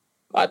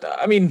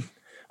I mean,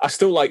 I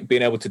still like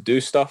being able to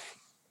do stuff.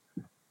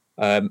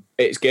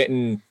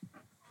 It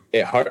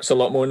hurts a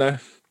lot more now.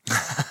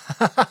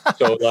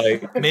 So,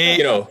 like, mate,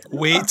 you know,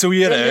 wait till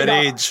you're our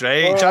age,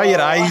 right? Dry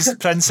your eyes,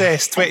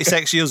 princess,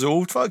 26 years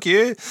old. Fuck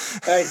you.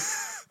 Hey,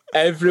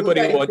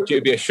 everybody wants you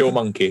to be a show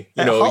monkey.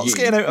 You know, hurts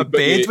getting out of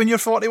bed when you're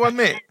 41,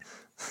 mate.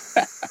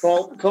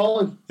 well,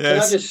 Colin, Yes.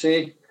 can I just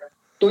say,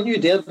 don't you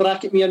dare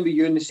bracket me in with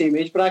you in the same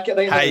age bracket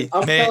right Hey,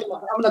 now. mate.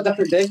 I'm in a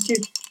different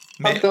decade.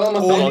 I'm Mate, telling my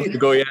not long thing. to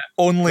go yet.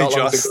 Only Not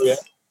long to just. go yet.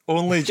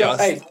 Only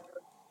just. Hey,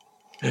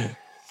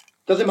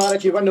 doesn't matter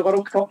if you win the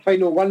World Cup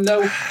final 1-0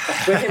 or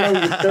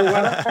 20-0, you still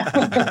win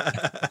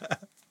it.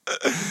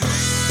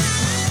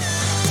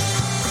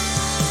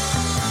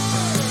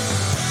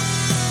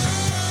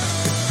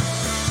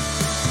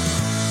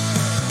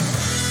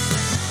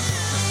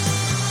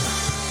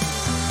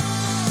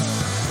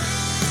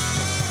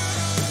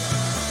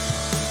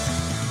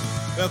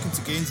 Welcome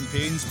to Gains and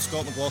Pains with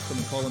Scott McLaughlin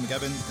and Colin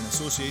McGibbon in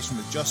association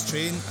with Just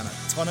Train and a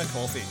ton of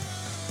coffee,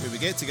 where we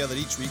get together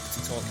each week to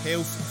talk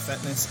health,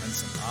 fitness and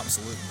some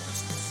absolute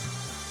nonsense.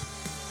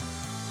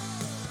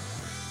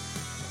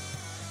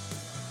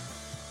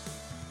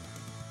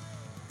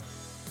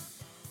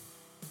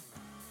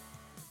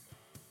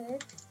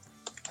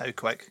 How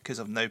quick? Because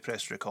I've now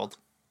pressed record.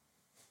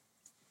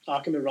 I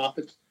can be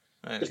rapid.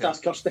 Right, Just okay.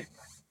 ask Kirsty.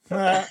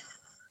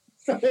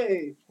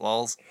 Hey,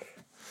 Lols.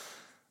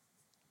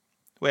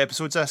 What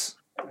episode's this?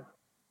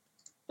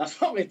 that's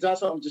what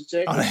I'm just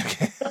checking. Oh, right,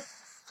 okay.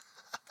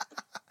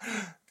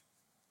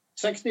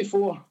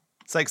 64.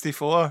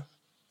 64.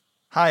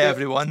 Hi,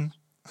 everyone.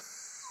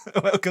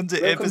 Welcome to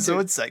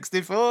episode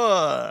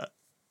 64.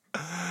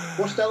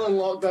 We're still in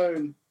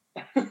lockdown.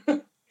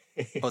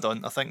 Hold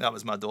on, I think that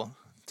was my door.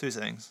 2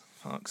 seconds.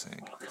 Fuck's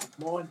sake.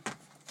 Come on.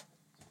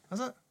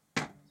 Is it?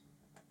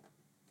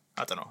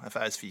 I don't know. If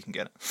it is, if you can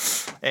get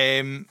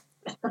it.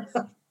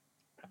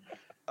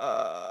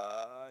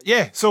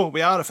 Yeah, so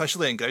we are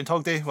officially in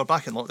Groundhog Day. We're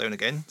back in lockdown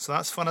again, so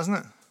that's fun, isn't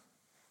it?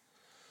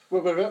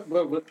 Were we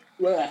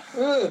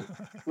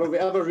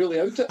ever really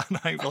out it? I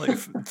think for like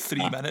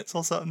 3 minutes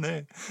or something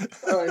there.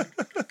 Aye.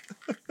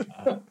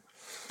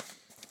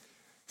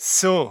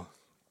 So,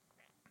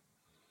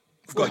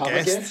 we've got We a have a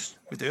guest. guest.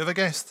 We do have a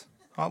guest.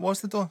 Oh, it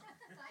was the door.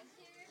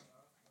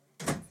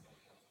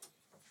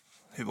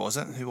 Who was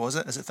it? Who was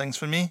it? Is it things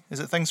for me?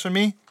 Is it things for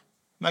me?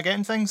 Am I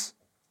getting things?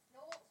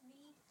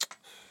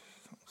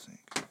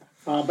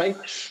 Big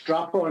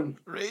strap on.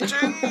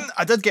 Raging.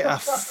 I did get a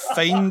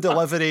fine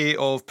delivery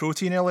of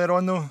protein earlier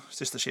on though. It's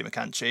just a shame I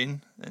can't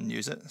chain and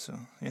use it, so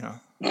you know.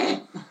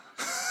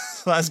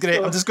 So that's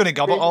great. I'm just going to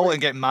gub it all and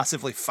get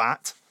massively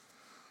fat.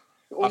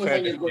 The only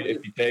heard thing you're if going you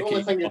to, take the it, only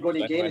you thing you're can going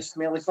to pop it gain anyway. is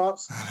smelly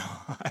farts.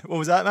 What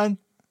was that, man?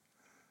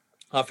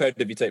 I've heard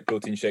if you take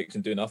protein shakes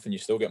and do nothing, you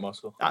still get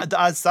muscle.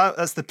 That's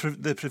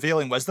the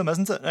prevailing wisdom,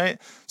 isn't it? Right.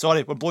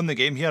 Sorry, we're blowing the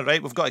game here,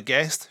 right? We've got a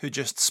guest who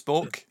just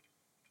spoke.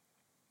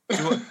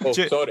 Oh,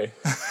 sorry.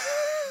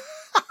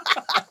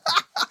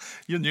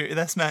 You're new to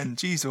this, man.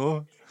 Jeez,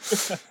 oh.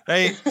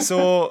 Right,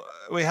 so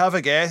we have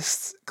a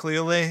guest,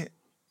 clearly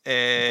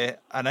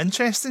an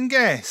interesting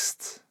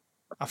guest,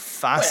 a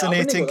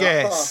fascinating go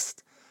that far.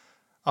 guest,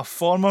 a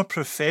former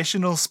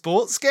professional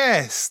sports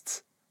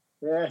guest.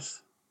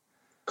 Yes.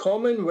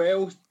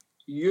 Commonwealth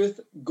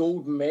Youth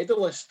Gold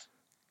Medalist.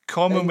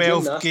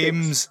 Commonwealth gymnastics.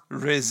 Games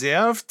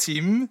reserve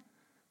team.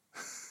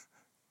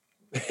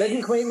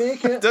 Didn't quite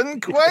make it.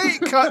 Didn't quite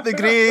cut the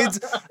grade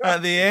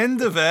at the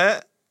end of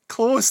it.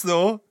 Close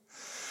though.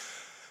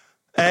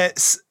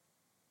 It's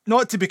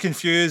not to be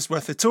confused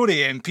with the Tory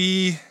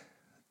MP,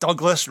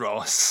 Douglas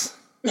Ross.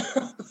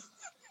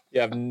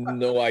 You have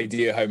no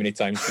idea how many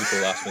times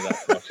people ask me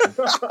that question.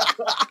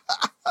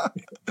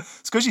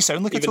 It's because you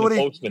sound like Even a Tory.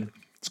 the postman.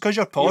 It's because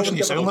you're posh and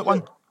you sound like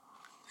one.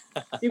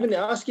 Even to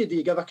ask you, do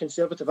you give a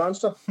conservative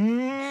answer?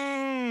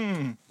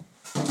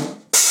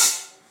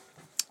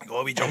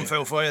 Got a wee jump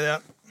fell for you there.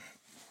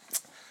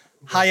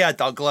 Hiya,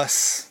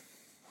 Douglas.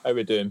 How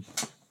we doing?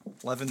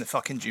 Living the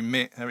fucking dream,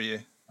 mate. How are you?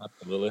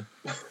 Absolutely.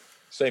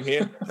 Same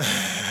here.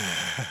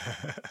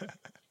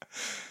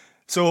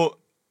 So,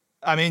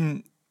 I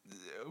mean,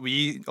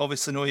 we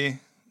obviously know you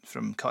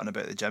from cutting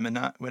about the gym and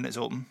that when it's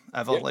open.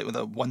 Ever, like with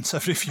a once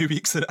every few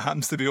weeks that it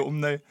happens to be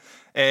open now.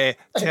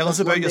 Tell us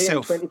about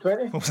yourself.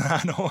 2020.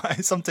 I know,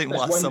 sometime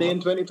last One summer. day in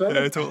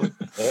 2020.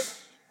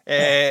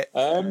 Yeah,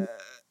 totally.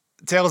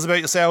 Tell us about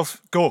yourself.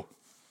 Go.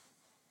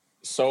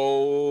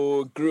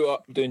 So, grew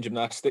up doing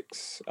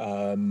gymnastics.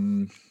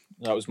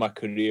 That was my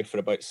career for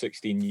about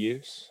 16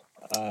 years.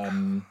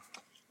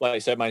 Like I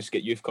said, managed to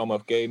get Youth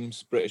Commonwealth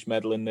Games, British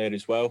medal in there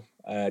as well.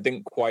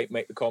 Didn't quite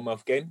make the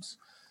Commonwealth Games.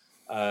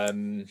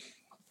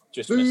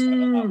 Just missed out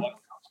on that one.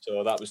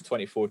 So that was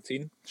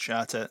 2014.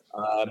 Shat it.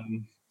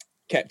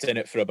 Kept in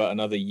it for about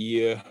another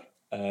year.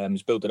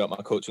 Was building up my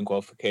coaching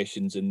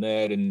qualifications in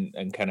there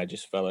and kind of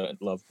just fell out in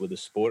love with the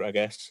sport, I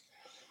guess.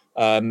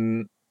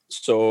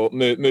 So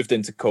moved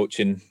into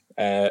coaching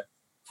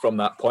from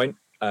that point.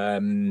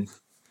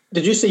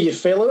 Did you say you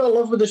fell out of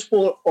love with the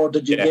sport, or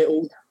did you Yeah. get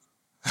old?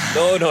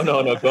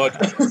 No, God.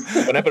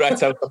 Whenever I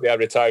tell somebody I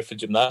retired from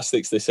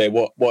gymnastics, they say,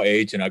 what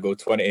age? And I go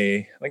 20.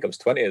 I think I was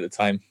 20 at the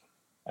time.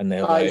 And they're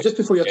It was like, just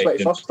before your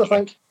 21st, I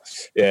think.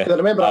 yeah. Because I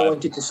remember I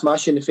wanted to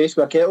smash you in the face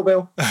with a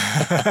kettlebell.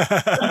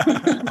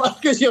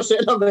 Because you're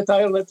saying I'm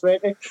retiring at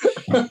 20.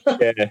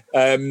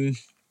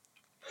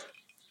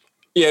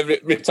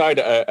 Retired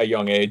at a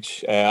young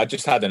age. I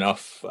just had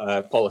enough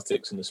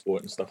politics in the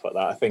sport and stuff like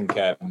that. I think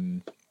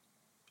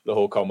the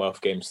whole Commonwealth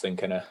Games thing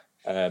kind of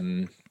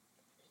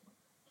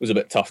was a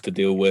bit tough to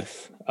deal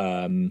with.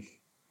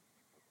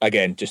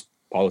 Again, just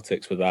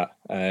politics with that.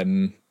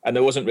 And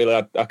there wasn't really,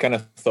 I kind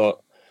of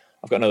thought,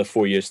 I've got another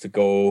 4 years to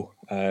go.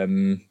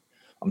 I'm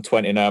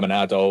 20 now, I'm an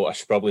adult. I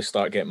should probably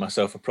start getting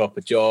myself a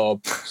proper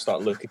job,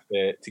 start looking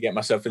to get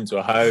myself into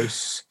a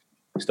house.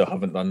 Still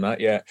haven't done that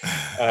yet.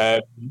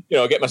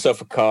 Get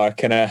myself a car,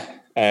 kind of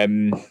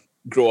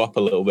grow up a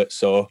little bit.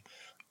 So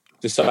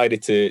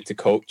decided to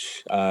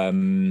coach. But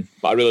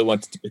I really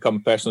wanted to become a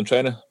personal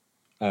trainer.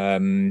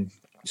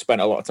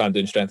 Spent a lot of time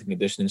doing strength and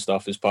conditioning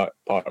stuff as part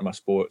of my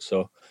sport.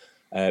 So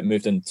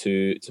moved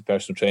into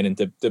personal training,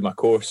 did my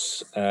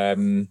course.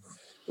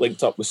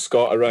 Linked up with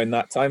Scott around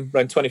that time,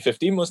 around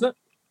 2015, wasn't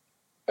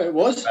it? It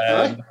was,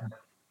 and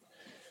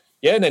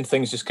then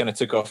things just kind of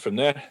took off from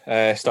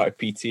there. Started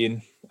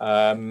PTing.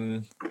 At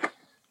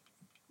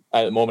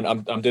the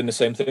moment, I'm doing the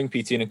same thing,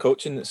 PTing and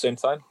coaching at the same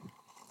time.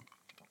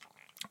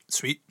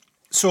 Sweet.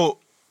 So,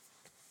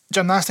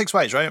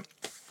 gymnastics-wise, right?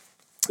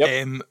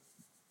 Yep.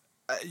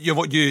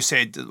 What you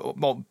said,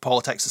 well,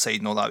 politics aside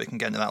and all that, we can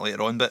get into that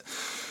later on, but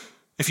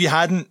if you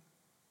hadn't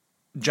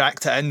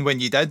jacked it in when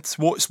you did,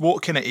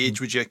 what kind of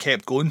age would you have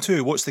kept going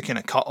to? What's the kind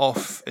of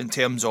cut-off in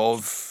terms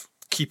of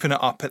keeping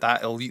it up at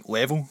that elite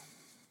level?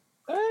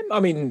 I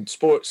mean,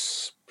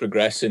 sports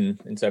progressing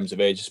in terms of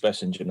age,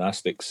 especially in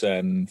gymnastics.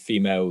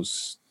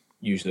 Females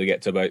usually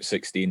get to about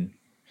 16,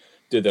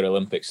 do their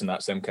Olympics, and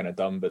that's them kind of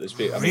done. But there's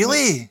really, I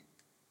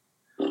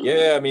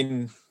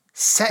mean,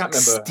 16. I can't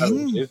remember how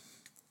old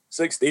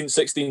 16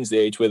 is the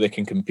age where they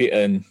can compete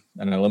in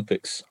an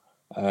Olympics.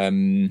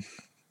 And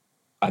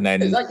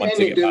then once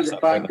they get past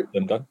that point,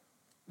 they're done.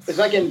 Is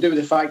that getting to do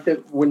with the fact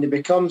that when they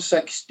become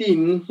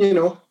 16,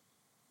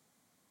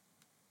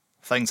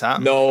 things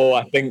happen? No,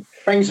 I think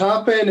things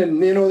happen,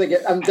 and they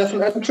get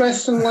different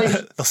interests in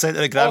life. The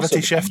centre of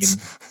gravity shifts.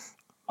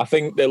 I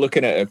think they're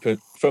looking at it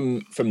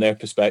from their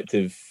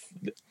perspective.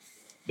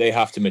 They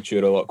have to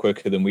mature a lot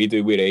quicker than we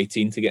do. We're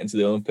 18 to get into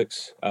the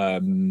Olympics,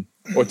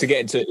 or to get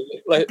into,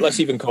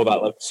 let's even call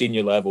that like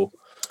senior level.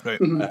 Right.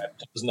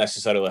 It doesn't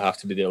necessarily have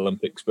to be the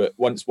Olympics, but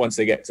once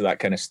they get to that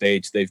kind of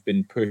stage, they've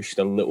been pushed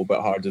a little bit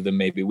harder than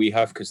maybe we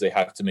have, because they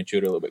have to mature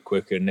a little bit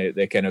quicker, and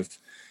they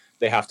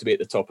have to be at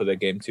the top of their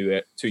game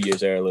 2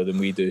 years earlier than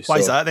we do. Why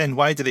is that then?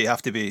 Why do they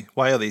have to be?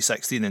 Why are they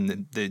 16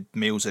 and the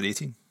males are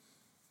 18?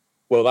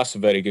 Well, that's a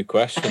very good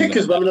question.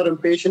 Because women are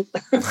impatient.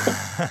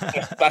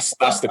 That's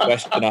the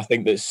question I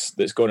think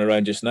that's going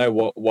around just now.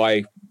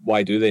 Why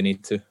do they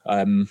need to?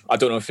 I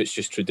don't know if it's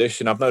just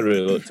tradition. I've never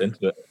really looked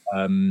into it.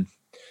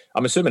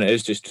 I'm assuming it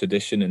is just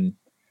tradition, and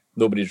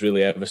nobody's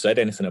really ever said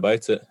anything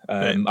about it.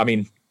 Right. I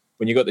mean,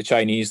 when you got the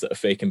Chinese that are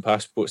faking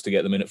passports to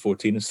get them in at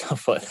 14 and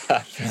stuff like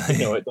that,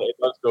 it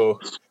does go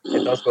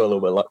a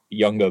little bit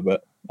younger.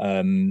 But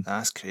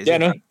that's crazy. Yeah,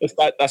 no,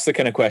 that's the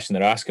kind of question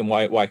they're asking.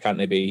 Why can't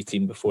they be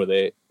 18 before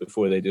they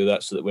do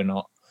that, so that we're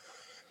not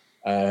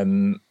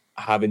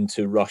having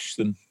to rush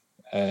them?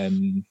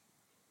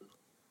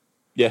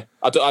 Yeah,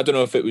 I don't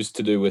know if it was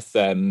to do with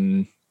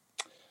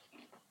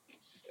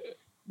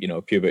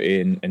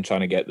puberty and trying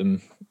to get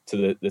them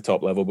to the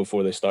top level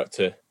before they start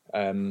to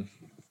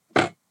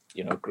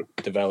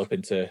develop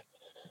into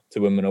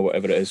women or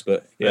whatever it is.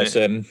 But yeah, right.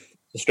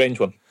 It's a strange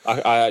one.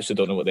 I actually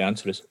don't know what the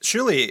answer is.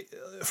 Surely,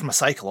 from a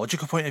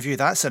psychological point of view,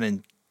 that's an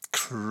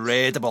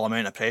incredible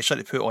amount of pressure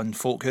to put on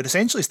folk who are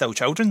essentially still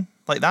children.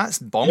 Like, that's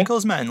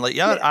bonkers, man. Like,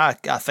 I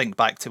think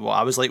back to what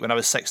I was like when I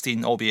was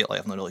 16, albeit like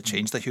I've not really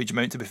changed a huge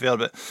amount, to be fair,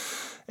 but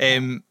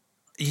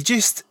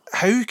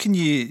how can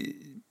you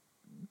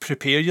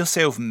prepare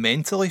yourself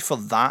mentally for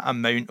that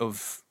amount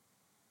of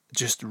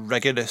just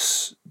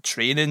rigorous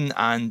training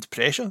and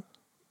pressure?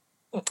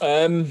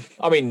 I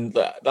mean,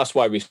 that's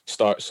why we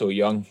start so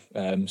young.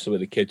 So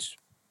with the kids,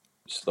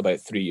 just about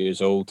 3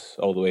 years old,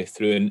 all the way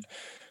through, and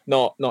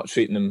not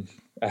treating them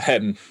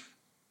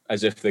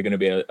as if they're going to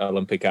be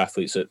Olympic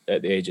athletes at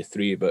the age of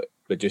 3, but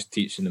just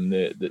teaching them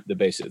the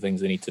basic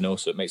things they need to know,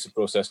 so it makes the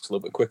process a little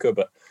bit quicker.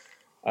 But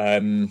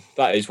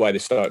that is why they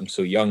start them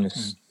so young.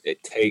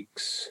 It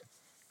takes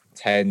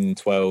 10,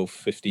 12,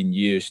 15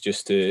 years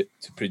just to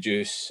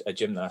produce a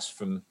gymnast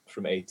from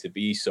A to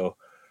B. So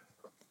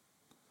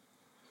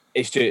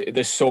it's just,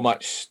 there's so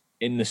much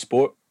in the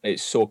sport.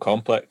 It's so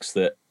complex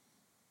that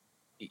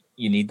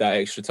you need that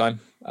extra time.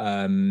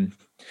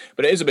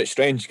 But it is a bit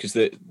strange, because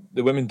the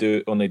women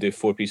only do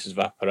 4 pieces of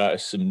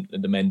apparatus and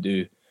the men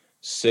do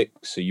 6.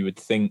 So you would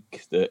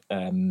think that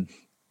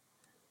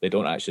they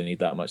don't actually need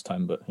that much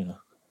time, but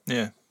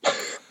yeah,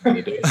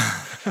 they do.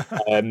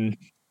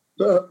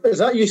 So is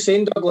that you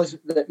saying, Douglas,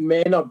 that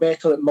men are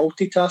better at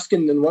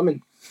multitasking than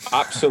women?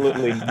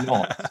 Absolutely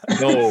not.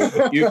 No,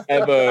 if you've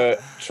ever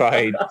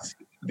tried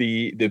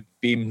the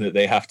beam that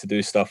they have to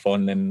do stuff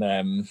on,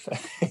 then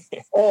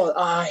Oh,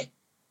 aye.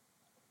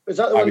 Was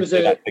that the I one? would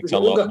say that takes a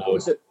lot more.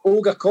 Was it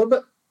Olga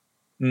Corbett?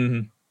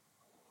 Mm-hmm.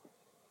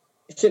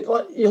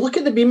 You look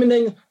at the beam and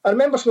then I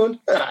remember going,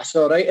 it's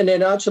all right. And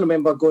then I actually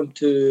remember going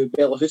to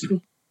Bella Houston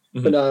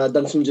when I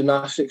done some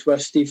gymnastics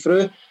with Steve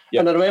Frew. Yep.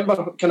 And I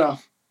remember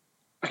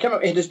I can't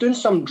remember, he was doing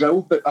some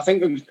drill, but I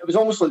think it was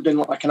almost like doing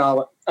like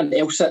an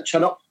L-sit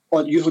chin up,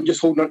 or you just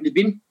holding onto the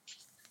beam.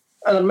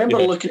 And I remember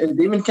looking at the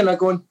beam and kind of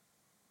going,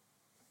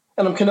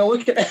 and I'm kind of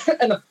looking at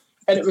it,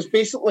 and it was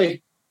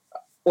basically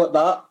like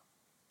that.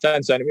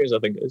 10 centimetres, I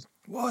think it is.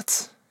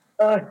 What?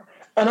 And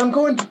I'm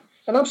going,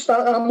 and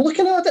I'm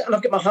looking at it, and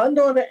I've got my hand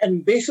on it,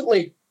 and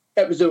basically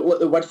it was the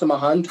width of my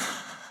hand.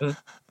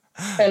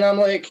 And I'm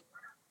like,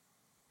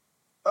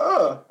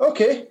 oh,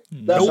 okay.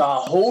 There's a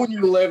whole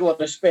new level of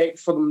respect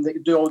for them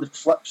that do all the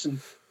flips. And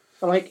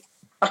I'm like,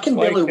 I can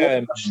barely walk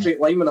a straight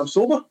line when I'm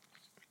sober.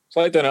 It's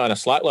like doing it on a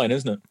slack line,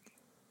 isn't it?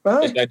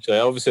 Right. Essentially,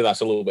 obviously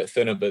that's a little bit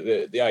thinner, but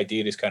the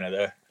idea is kind of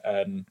there.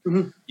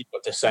 You've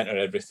got to centre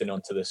everything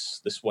onto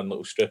this one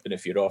little strip, and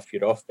if you're off,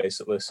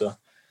 basically. So,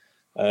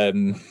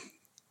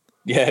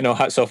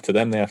 hats off to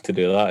them. They have to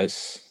do that.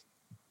 It's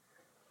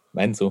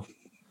mental,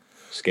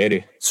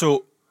 scary.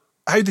 So,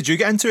 how did you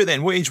get into it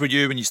then? What age were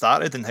you when you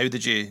started, and how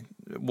did you?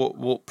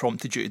 What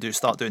prompted you to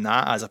start doing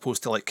that as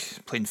opposed to like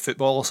playing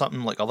football or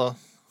something like other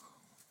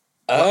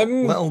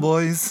little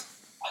boys?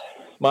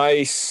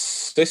 My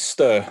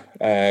sister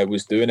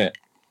was doing it,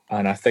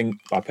 and I think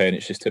my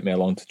parents just took me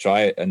along to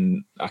try it,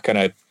 and I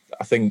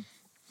think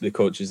the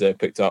coaches there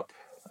picked up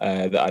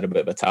that I had a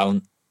bit of a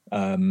talent,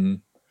 and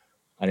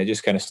it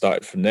just kind of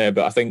started from there.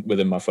 But I think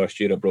within my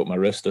first year I broke my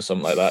wrist or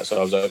something like that, so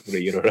I was out for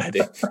a year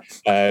already.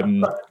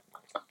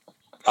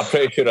 I'm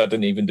pretty sure I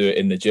didn't even do it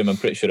in the gym. I'm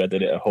pretty sure I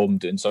did it at home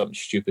doing something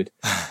stupid.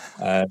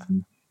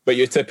 But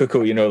you're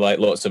typical, like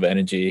lots of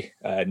energy,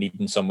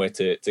 needing somewhere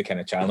to kind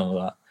of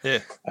channel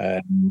that. Yeah.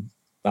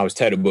 I was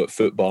terrible at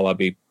football. I'd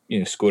be,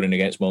 scoring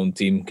against my own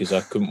team because I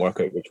couldn't work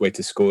out which way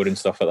to score and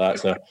stuff like that.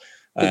 So,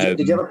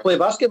 did you ever play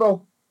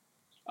basketball?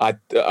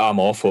 I'm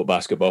awful at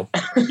basketball.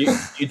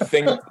 You'd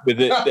think with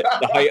the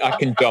height I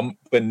can jump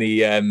and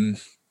the and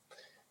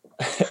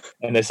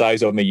the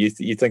size of me,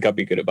 you'd think I'd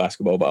be good at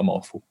basketball, but I'm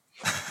awful.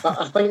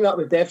 I think that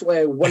was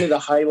definitely one of the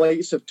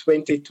highlights of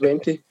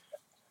 2020,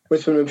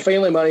 was when we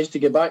finally managed to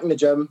get back in the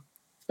gym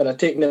and I'd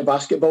taken the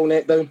basketball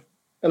net down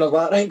and I was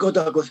like, right, go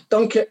Douglas,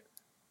 dunk it.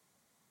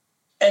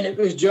 And it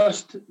was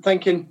just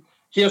thinking,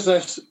 here's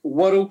this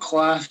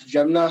world-class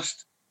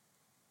gymnast.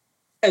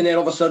 And then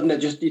all of a sudden,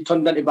 you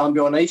turned into Bambi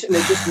on ice, and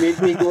it just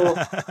made me go.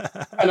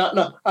 And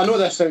I know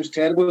this sounds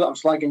terrible that I'm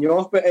slagging you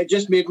off, but it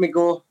just made me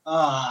go,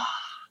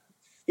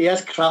 he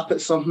is crap at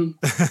something.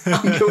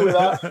 I'm cool with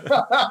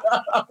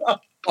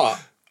that. But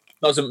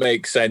doesn't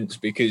make sense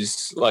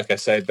because, like I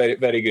said, very,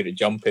 very good at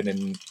jumping,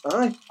 and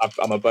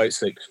I'm about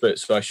 6 foot,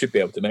 so I should be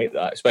able to make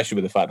that, especially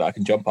with the fact that I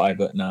can jump high.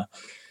 But nah,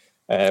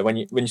 when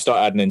you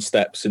start adding in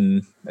steps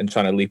and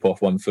trying to leap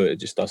off 1 foot, it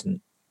just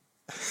doesn't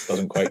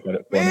quite get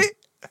it for me.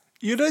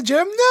 You're a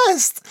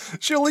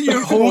gymnast. Surely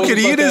your whole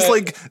career is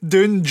like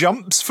doing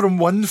jumps from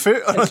 1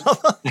 foot or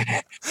another.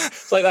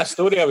 It's like that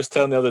story I was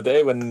telling the other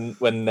day when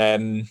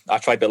I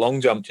tried the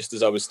long jump just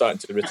as I was starting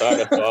to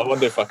retire. I thought, I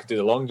wonder if I could do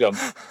the long jump.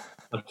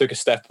 I took a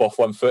step off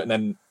 1 foot and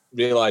then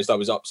realised I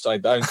was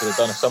upside down because I'd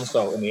done a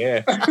somersault in the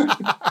air.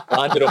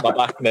 Landed on my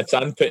back in a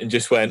sandpit and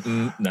just went,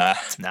 nah.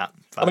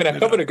 I mean, I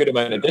covered a good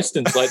amount of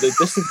distance. Like, the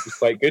distance was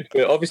quite good,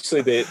 but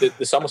obviously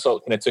the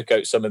somersault kind of took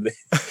out some of the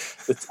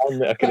time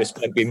that I could have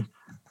spent being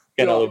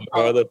getting a little bit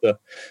further. So.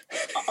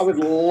 I would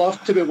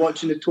love to be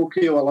watching the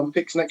Tokyo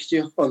Olympics next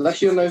year, or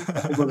this year now, if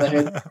we go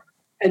ahead,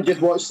 and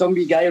just watch some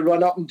wee guy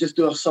run up and just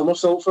do a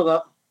somersault for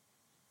that.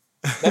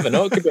 Never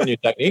know, it could be a new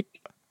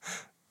technique.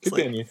 Could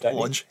be a new technique.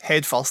 Lunge,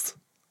 head first.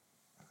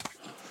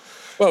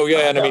 Well,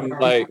 yeah, and I mean,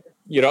 like,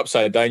 you're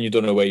upside down, you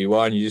don't know where you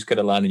are, and you just kind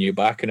of land on your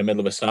back in the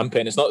middle of a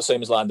sandpit. And it's not the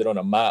same as landing on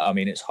a mat. I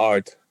mean, it's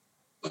hard.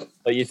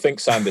 Like, you think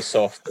sand is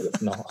soft, but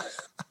it's not.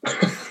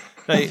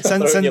 Right,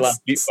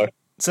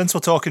 since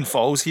we're talking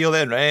falls here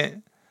then, right?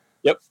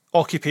 Yep.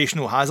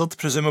 Occupational hazard,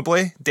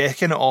 presumably.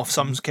 Decking it off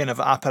some kind of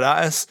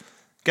apparatus.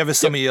 Give us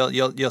some of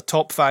your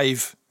top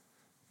 5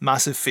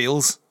 massive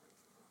fails.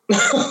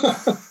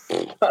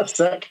 That's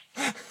sick.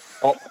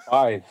 Top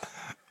 5.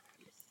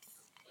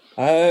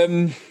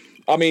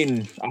 I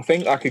mean, I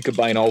think I could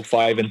combine all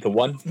 5 into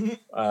one.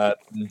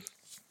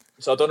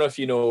 So I don't know if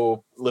you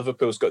know,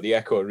 Liverpool's got the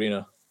Echo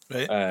Arena.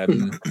 Right.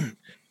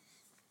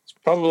 It's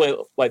probably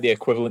like the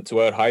equivalent to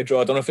our Hydro.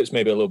 I don't know if it's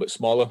maybe a little bit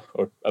smaller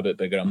or a bit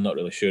bigger. I'm not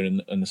really sure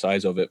in the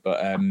size of it.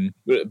 But we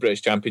were at the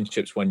British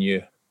Championships one year.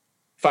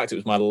 In fact, it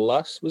was my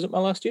last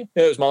year?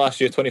 Yeah, it was my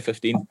last year,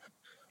 2015.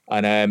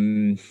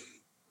 And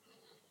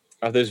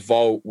I have this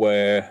vault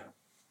where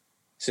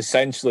it's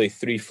essentially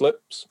 3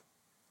 flips.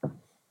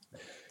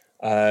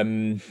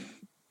 And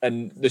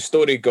the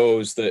story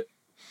goes that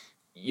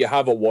you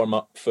have a warm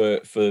up for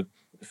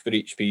for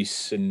each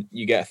piece, and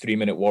you get a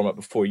 3-minute warm up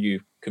before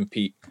you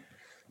compete.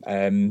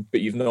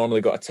 But you've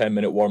normally got a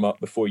 10-minute warm up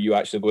before you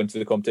actually go into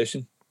the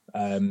competition.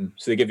 So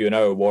they give you an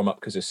hour warm up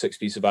because there's 6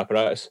 pieces of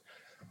apparatus.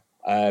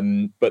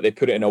 But they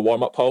put it in a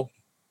warm up hall.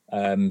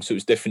 So it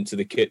was different to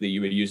the kit that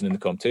you were using in the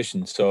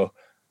competition. So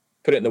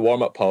put it in the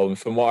warm up hall, and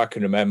from what I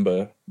can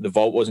remember, the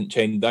vault wasn't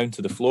chained down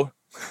to the floor.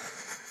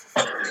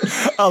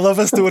 I love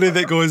a story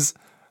that goes,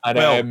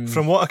 And,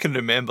 from what I can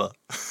remember.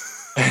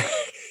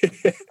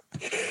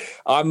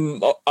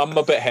 I'm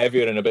a bit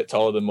heavier and a bit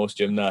taller than most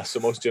gymnasts. So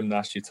most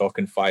gymnasts, you're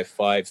talking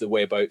 5'5", they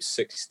weigh about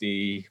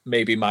 60,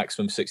 maybe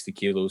maximum 60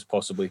 kilos,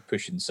 possibly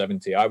pushing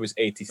 70. I was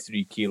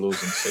 83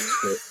 kilos and 6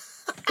 foot.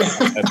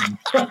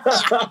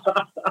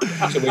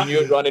 So when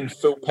you're running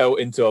full pelt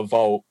into a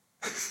vault,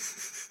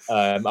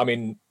 I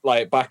mean,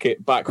 like back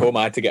home,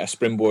 I had to get a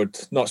springboard,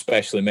 not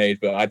specially made,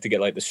 but I had to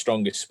get like the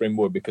strongest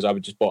springboard because I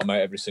would just bottom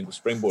out every single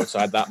springboard. So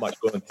I had that much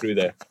going through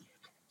there.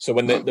 So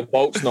when the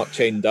vault's not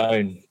chained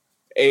down,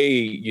 A,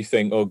 you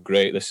think, oh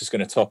great, this is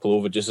going to topple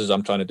over just as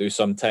I'm trying to do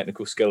some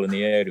technical skill in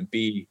the air, and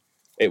B,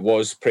 it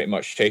was pretty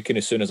much shaking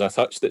as soon as I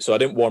touched it, so I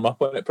didn't warm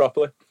up on it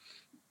properly.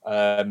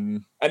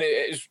 And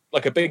it's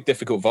like a big,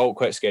 difficult vault,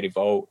 quite a scary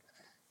vault,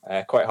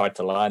 quite hard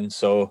to land.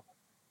 So,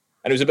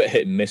 and it was a bit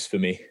hit and miss for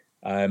me.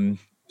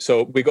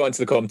 So we got into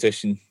the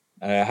competition.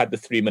 I had the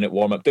 3-minute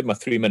warm up, did my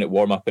 3-minute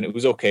warm up, and it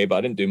was okay, but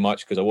I didn't do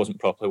much because I wasn't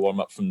properly warm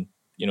up from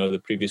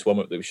the previous warm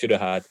up that we should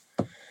have had.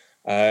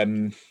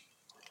 And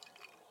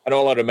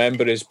all I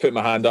remember is putting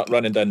my hand up,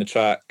 running down the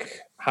track,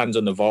 hands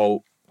on the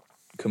vault,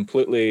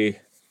 completely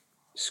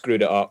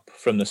screwed it up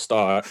from the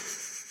start,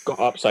 got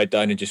upside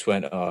down and just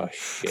went, oh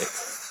shit.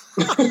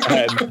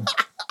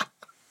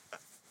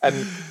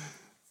 And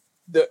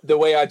the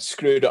way I'd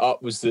screwed it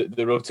up was that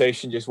the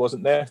rotation just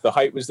wasn't there. The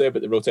height was there,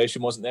 but the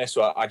rotation wasn't there.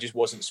 So I just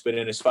wasn't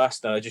spinning as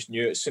fast. And I just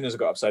knew it. As soon as I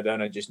got upside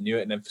down, I just knew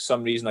it. And then for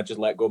some reason, I just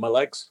let go of my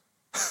legs.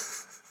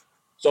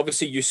 So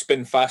obviously you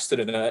spin faster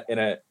in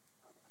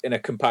a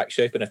compact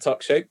shape, in a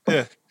tuck shape.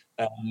 Yeah.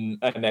 And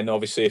then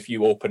obviously if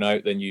you open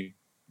out, then you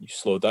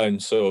slow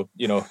down. So,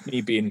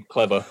 me being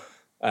clever,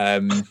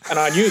 and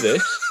I knew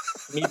this,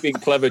 me being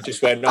clever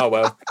just went, oh,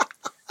 well,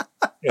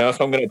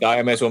 if I'm going to die,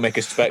 I may as well make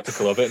a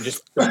spectacle of it and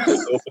just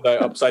open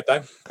out upside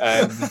down.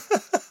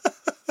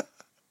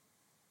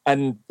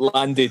 And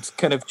landed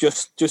kind of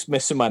just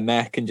missing my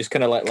neck and just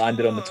kind of like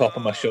landed on the top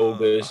of my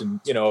shoulders and,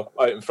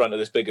 out in front of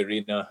this big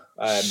arena.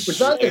 Was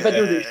that the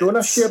video that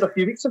Shona shared a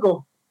few weeks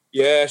ago?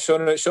 Yeah,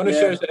 Shona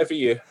shares it every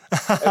year.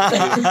 She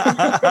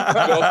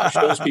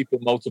often shows people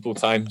multiple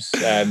times.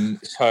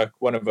 It's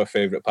one of her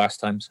favourite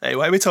pastimes. Hey,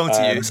 why are we talking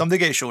to you? Somebody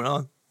get Shona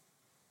on.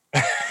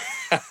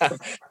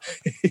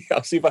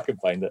 I'll see if I can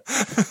find it.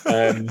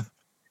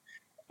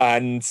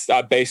 And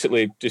I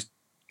basically just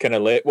kind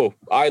of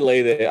I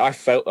lay there. I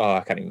felt, I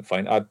can't even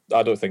find it.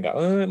 I don't think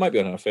it might be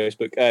on our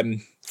Facebook.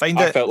 Find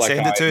it,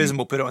 send it to us and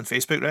we'll put it on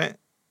Facebook, right?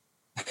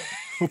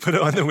 We'll put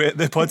it on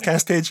the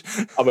podcast page.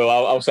 I will.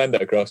 I'll send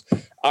it across.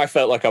 I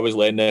felt like I was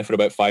laying there for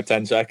about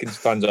 5-10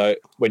 seconds. Turns out,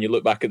 when you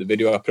look back at the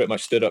video, I pretty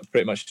much stood up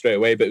pretty much straight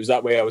away. But it was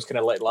that way I was kind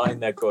of like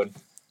lying there going,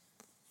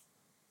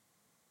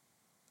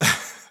 "I'm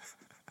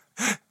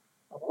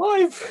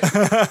alive."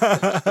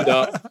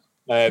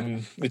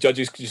 The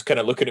judges just kind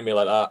of looking at me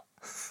like that.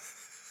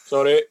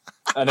 Sorry,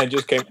 and then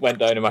just went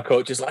down, and my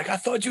coach is like, "I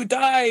thought you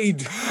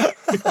died."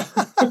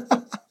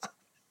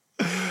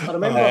 I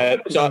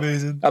remember.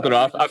 Amazing. I don't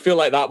know. I feel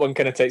like that one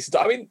kind of takes it.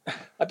 I mean,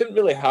 I didn't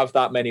really have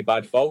that many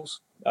bad falls.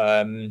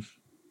 I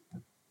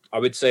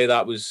would say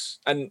that was,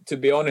 and to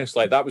be honest,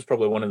 like that was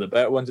probably one of the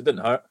better ones. It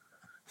didn't hurt.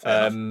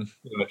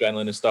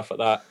 Adrenaline and stuff like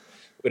that.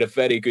 We had a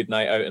very good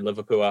night out in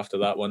Liverpool after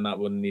that one. That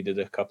one needed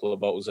a couple of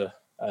bottles of.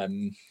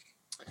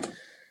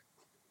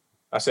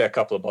 I say a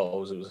couple of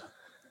bottles. It was a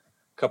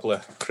couple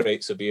of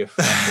crates of beer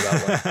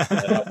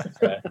after that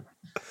one.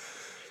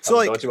 So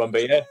like, dodgy one,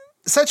 but yeah.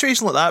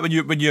 Situation like that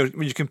when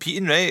you're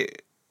competing,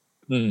 right?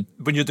 When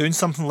you're doing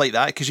something like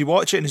that, because you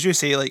watch it and as you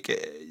say, like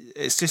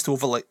it's just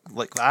over like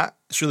that.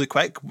 It's really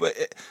quick.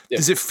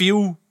 Does it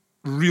feel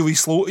really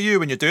slow to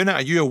you when you're doing it?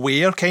 Are you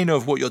aware kind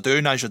of what you're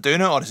doing as you're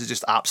doing it, or is it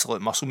just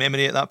absolute muscle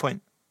memory at that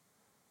point?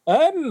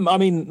 I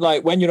mean,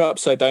 like when you're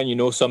upside down, you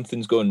know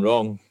something's going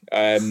wrong.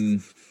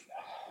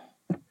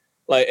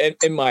 Like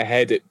in my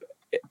head,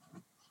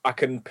 I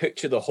can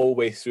picture the whole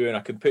way through, and I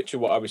can picture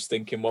what I was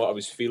thinking, what I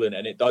was feeling,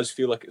 and it does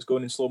feel like it's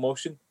going in slow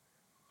motion,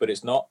 but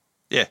it's not.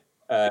 Yeah.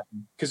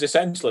 Because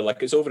essentially,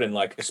 like it's over in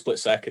like a split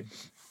second.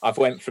 I've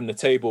went from the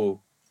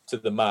table to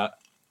the mat,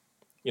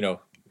 a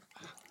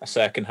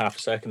second, half a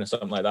second, or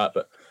something like that.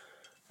 But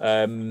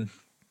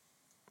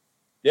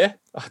yeah,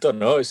 I don't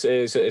know. It's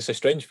a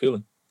strange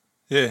feeling.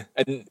 Yeah.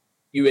 And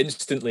you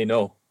instantly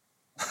know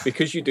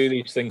because you do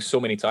these things so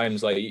many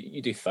times. Like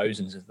you do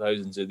thousands and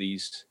thousands of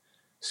these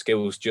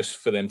skills just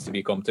for them to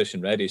be competition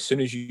ready. As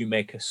soon as you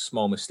make a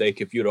small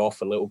mistake, if you're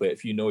off a little bit,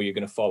 if you know you're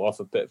going to fall off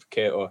a bit of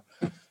kit, or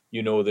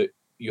you know that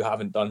you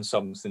haven't done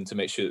something to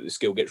make sure that the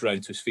skill gets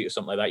round to his feet or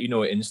something like that, you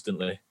know it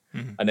instantly.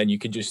 Mm-hmm. And then you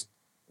can just,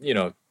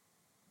 the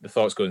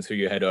thoughts going through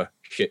your head are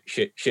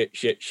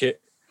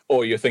shit,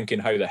 or you're thinking,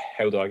 how the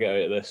hell do I get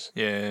out of this?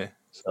 Yeah.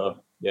 So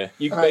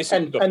you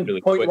basically got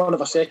really point quick. one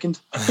of a second.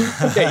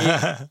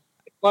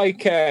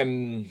 Like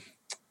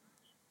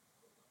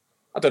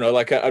I don't know,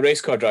 like a race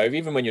car drive,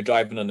 even when you're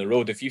driving on the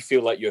road, if you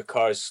feel like your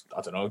car's,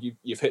 I don't know,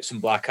 you've hit some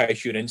black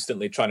ice, you're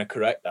instantly trying to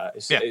correct that.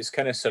 It's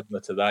kind of similar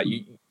to that.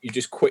 You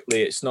just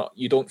quickly, it's not,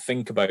 you don't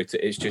think about it.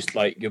 It's just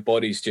like your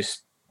body's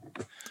just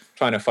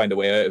trying to find a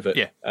way out of it.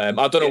 Yeah. I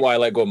don't know why I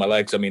let go of my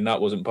legs. I mean,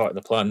 that wasn't part of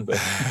the plan, but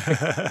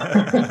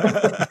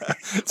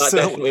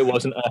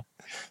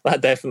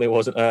that definitely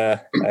wasn't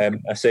a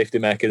safety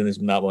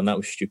mechanism. That one, that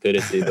was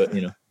stupidity. But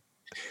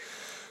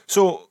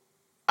So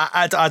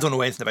I don't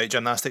know anything about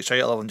gymnastics,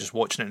 right? Other than just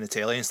watching it in the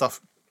telly and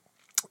stuff.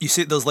 You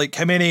see, there's like,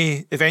 how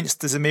many events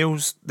does the male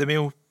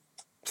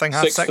thing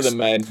have? 6 for the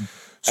men,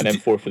 and then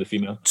 4 for the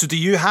female. So do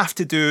you have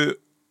to do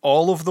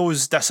all of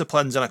those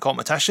disciplines in a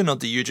competition, or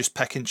do you just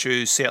pick and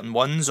choose certain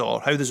ones, or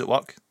how does it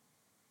work?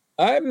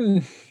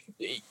 You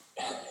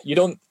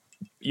don't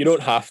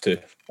have to.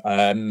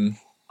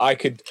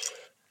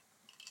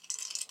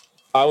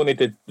 I only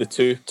did the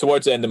 2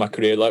 towards the end of my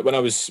career. Like when I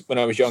was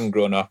young,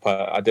 growing up,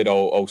 I did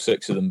all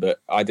 6 of them, but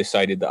I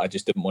decided that I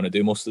just didn't want to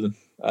do most of them.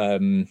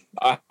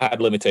 I had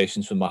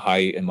limitations with my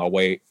height and my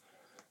weight.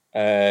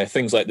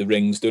 Things like the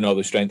rings, doing all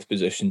the strength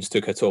positions,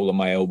 took a toll on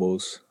my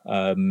elbows.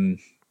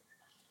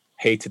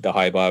 Hated the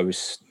high bar. I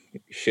was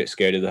shit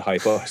scared of the high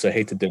bar, so I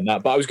hated doing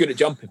that. But I was good at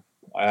jumping.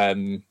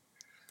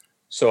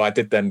 So I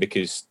did them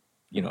because,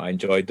 I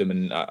enjoyed them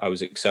and I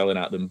was excelling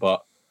at them.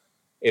 But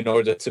in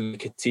order to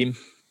make a team,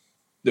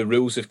 the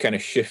rules have kind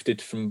of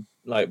shifted from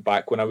like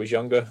back when I was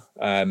younger,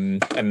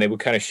 and they were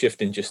kind of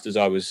shifting just as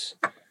I was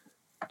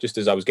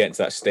getting to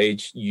that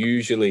stage.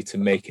 Usually, to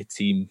make a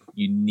team,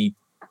 you need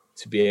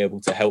to be able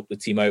to help the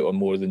team out on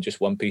more than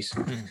just one piece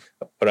of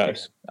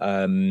apparatus.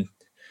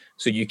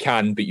 So you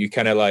can, but you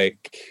kind of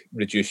like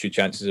reduce your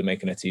chances of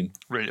making a team.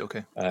 Right.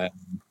 Okay.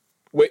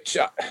 Which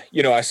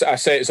I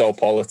say it's all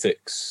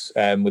politics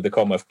with the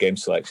Commonwealth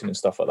Games selection and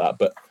stuff like that.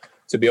 But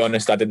to be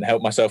honest, I didn't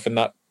help myself in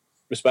that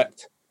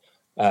respect.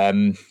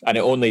 And it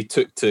only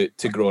took to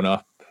growing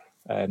up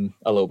a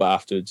little bit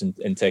afterwards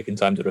and taking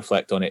time to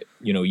reflect on it,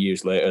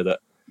 years later, that,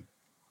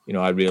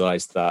 I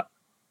realised that,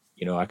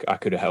 I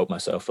could have helped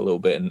myself a little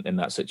bit in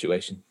that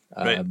situation.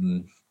 Right.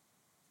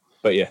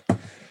 But yeah.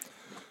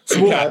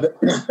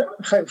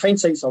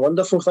 Hindsight's a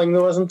wonderful thing,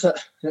 though, isn't it?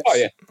 Oh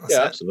yeah, That's it.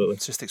 absolutely.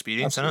 It's just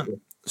experience, isn't it?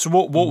 So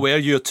what were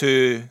your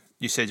 2?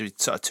 You said you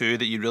sort of 2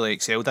 that you really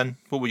excelled in.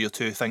 What were your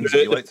 2 things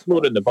that you liked? The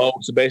floor and the ball.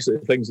 So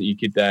basically, things that you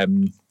could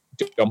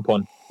jump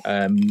on.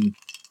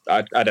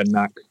 I had a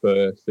knack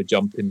for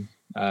jumping.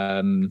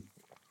 I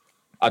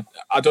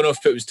don't know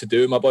if it was to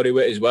do with my body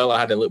weight as well. I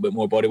had a little bit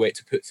more body weight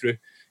to put through.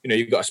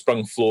 You've got a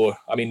sprung floor.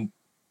 I mean,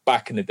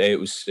 back in the day, it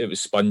was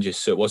sponges,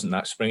 so it wasn't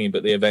that springy.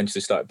 But they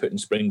eventually started putting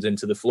springs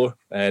into the floor,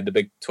 the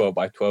big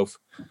 12x12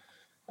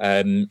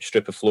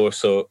 strip of floor.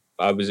 So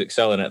I was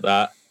excelling at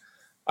that.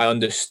 I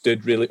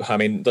understood really. I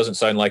mean, it doesn't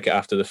sound like it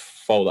after the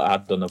fall that I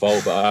had on the ball,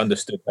 but I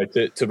understood how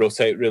to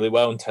rotate really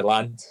well and to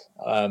land.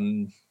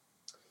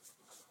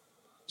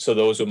 So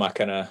those were my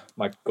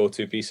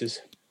go-to pieces,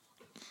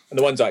 and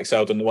the ones I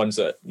excelled in, the ones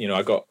that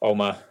I got all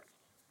my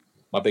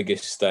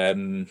biggest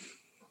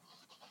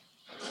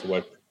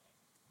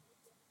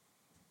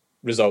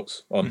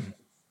results on.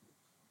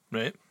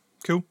 Right,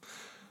 cool.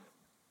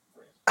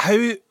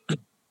 How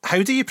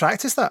do you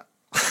practice that?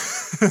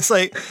 It's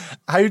like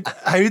how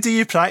do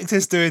you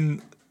practice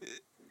doing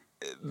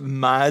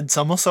mad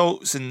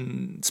somersaults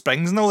and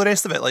springs and all the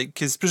rest of it? Like,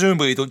 because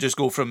presumably you don't just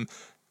go from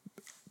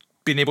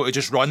being able to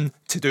just run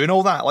to doing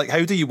all that. Like,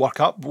 how do you work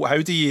up?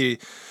 How do you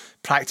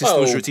practice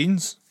those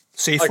routines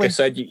safely? Like I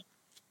said,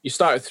 you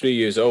start at 3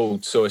 years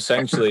old. So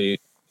essentially,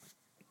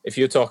 if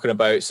you're talking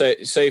about,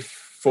 say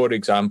for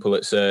example,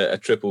 it's a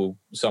triple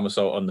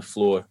somersault on the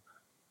floor.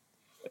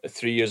 At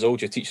 3 years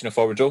old, you're teaching a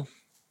forward roll.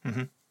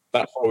 Mm-hmm.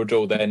 That forward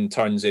roll then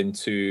turns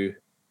into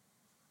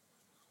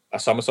a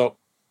somersault.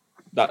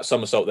 That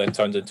somersault then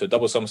turns into a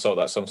double somersault.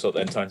 That somersault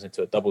then turns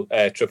into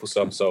a triple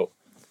somersault.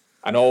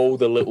 And all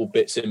the little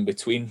bits in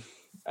between.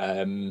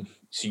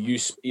 So you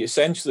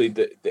essentially,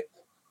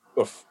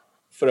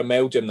 for a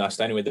male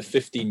gymnast anyway, the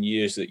 15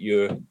 years that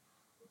you're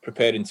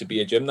preparing to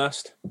be a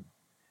gymnast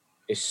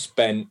is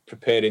spent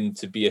preparing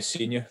to be a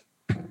senior.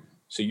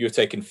 So you're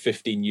taking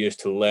 15 years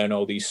to learn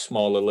all these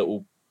smaller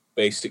little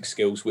basic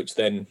skills, which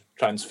then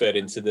transfer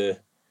into the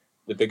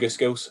bigger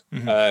skills.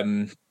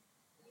 Mm-hmm.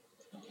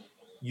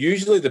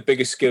 Usually the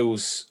bigger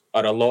skills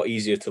are a lot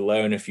easier to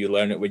learn if you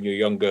learn it when you're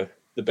younger,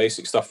 the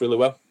basic stuff really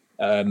well.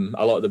 A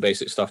lot of the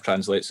basic stuff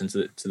translates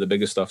into the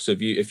bigger stuff. So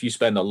if you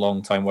spend a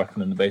long time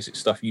working on the basic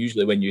stuff,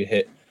 usually when you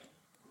hit,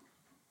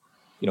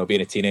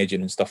 being a teenager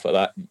and stuff like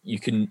that, you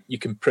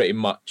can pretty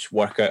much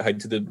work out how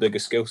to do the bigger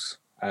skills.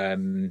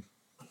 Do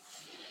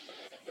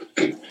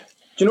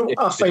you know what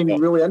I find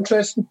really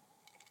interesting?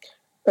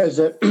 Is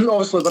that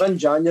obviously we're in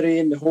January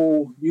and the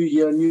whole new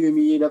year, new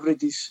me, and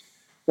everybody's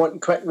wanting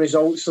quick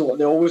results, so what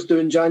they always do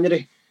in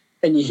January.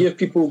 And you hear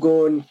people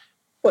going,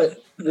 Well,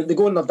 they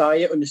go on their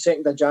diet on the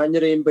 2nd of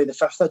January, and by the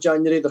 5th of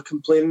January, they're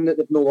complaining that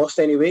they've not lost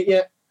any weight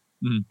yet.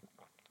 Mm.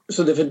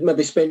 So they've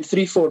maybe spent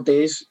 3-4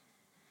 days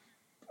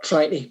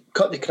trying to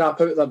cut the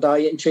crap out of their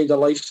diet and change their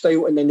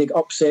lifestyle, and then they get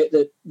upset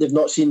that they've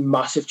not seen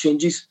massive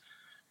changes.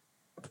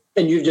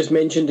 And you just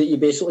mentioned that you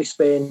basically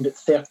spend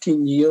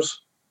 13 years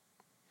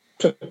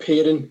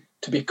preparing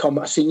to become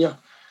a senior.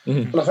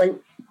 Mm-hmm. And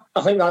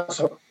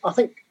I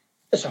think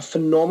it's a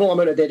phenomenal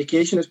amount of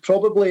dedication. It's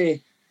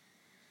probably,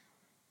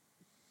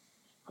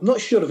 I'm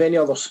not sure of any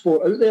other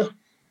sport out there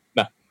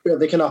where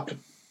the kind of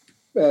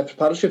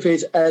preparatory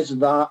phase is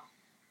that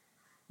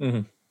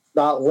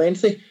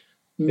lengthy.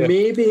 Yeah.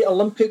 Maybe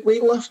Olympic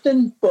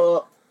weightlifting,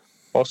 but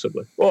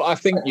possibly. Well, I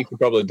think you could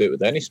probably do it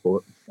with any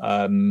sport.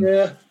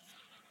 Yeah.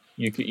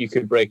 You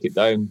could break it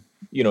down.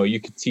 You know, you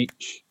could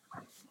teach.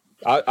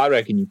 I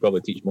reckon you probably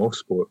teach most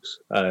sports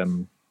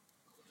from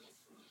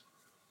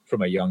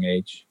a young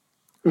age.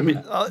 I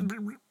mean,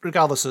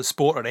 regardless of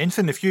sport or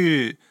anything,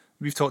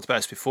 we've talked about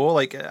this before,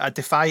 like, I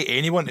defy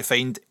anyone to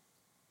find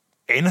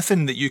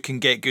anything that you can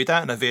get good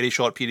at in a very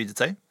short period of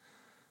time.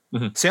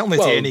 Mm-hmm. Certainly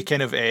to any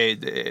kind of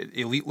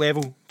elite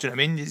level. Do you know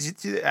what I mean?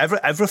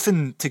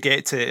 Everything to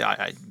get to.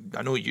 I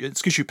know you. It's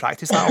because you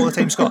practice that all the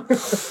time, Scott.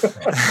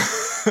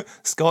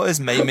 Scott is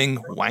miming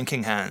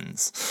wanking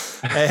hands.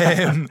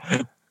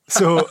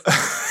 So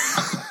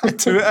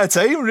 2 at a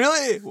time,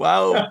 really?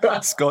 Wow.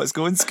 Scott's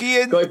going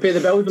skiing. Got to pay the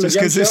bills. Just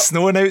because it's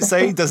snowing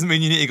outside doesn't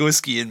mean you need to go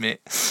skiing, mate.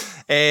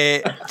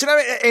 Do you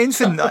know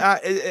anything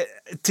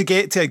to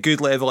get to a good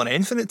level in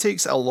anything? It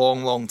takes a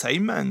long, long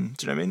time, man.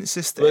 Do you know what I mean? It's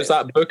just there's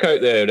that book out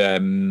there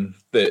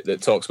that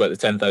talks about the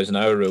 10,000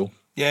 hour rule.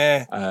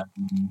 Yeah,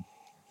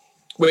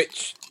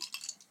 which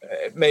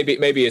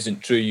maybe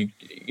isn't true. You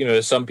know,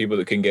 there's some people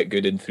that can get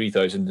good in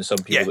 3,000, and some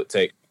people that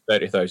take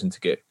 30,000 to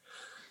get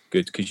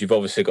good, because you've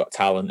obviously got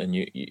talent and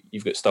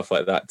you've got stuff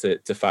like that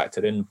to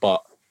factor in.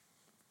 But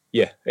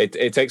yeah,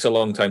 it takes a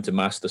long time to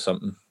master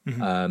something.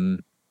 Mm-hmm.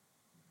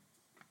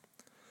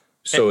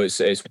 So it's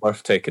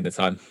worth taking the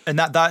time. And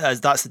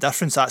that's the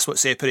difference. That's what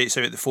separates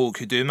out the folk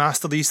who do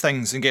master these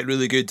things and get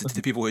really good to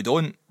the people who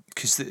don't.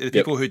 Because the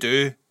people who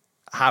do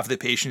have the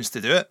patience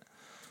to do it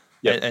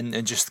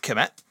and just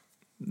commit.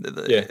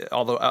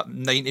 Although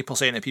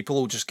 90% of people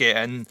will just get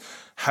in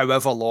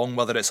however long,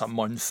 whether it's a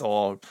month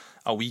or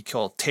a week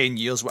or 10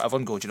 years, whatever,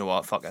 and go, do you know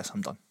what, fuck this,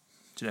 I'm done.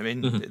 Do you know what I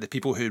mean? Mm-hmm. The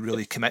people who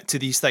really commit to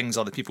these things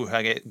are the people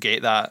who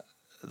get that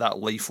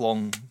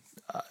lifelong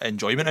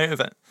enjoyment out of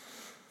it.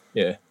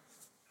 Yeah.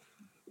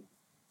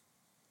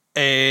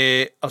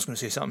 I was going to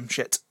say something.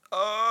 Shit.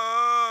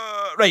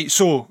 Right,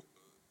 so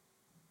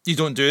you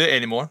don't do it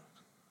anymore.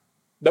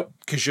 Nope.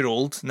 Because you're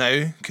old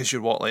now. Because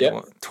you're what,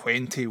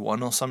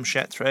 21 or some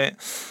shit, right?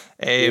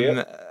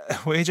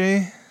 What age are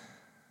you?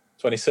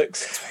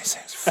 26.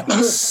 26.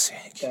 Fuck's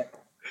sake.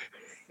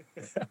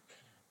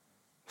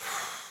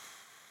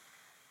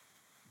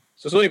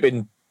 So it's only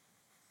been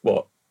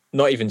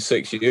not even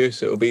 6 years.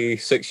 So it'll be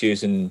 6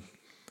 years in,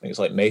 I think it's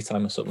like May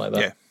time or something like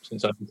that.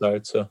 Since I've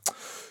retired. So,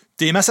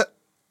 do you miss it?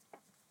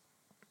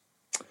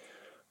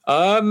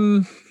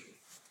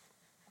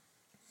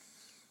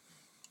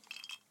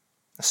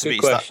 This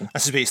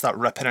is where you start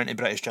ripping into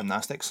British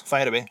gymnastics.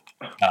 Fire away.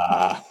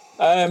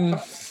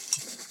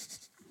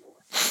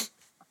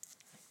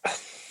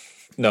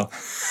 No.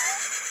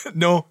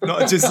 No,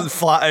 not just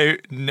flat out.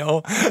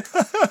 No.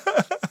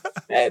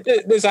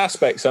 There's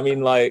aspects. I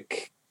mean,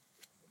 like,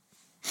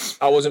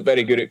 I wasn't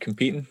very good at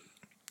competing.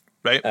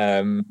 Right.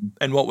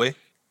 In what way?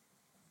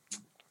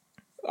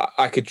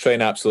 I could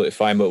train absolutely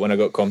fine, but when I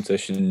got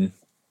competition,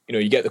 you know,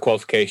 you get the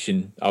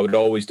qualification. I would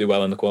always do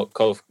well in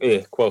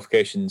the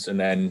qualifications, and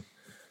then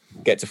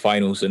get to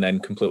finals and then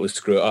completely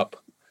screw it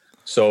up.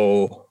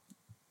 So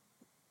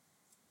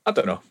I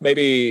don't know.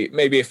 Maybe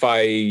if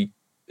I,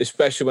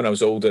 especially when I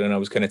was older and I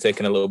was kind of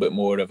taking a little bit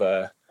more of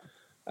a,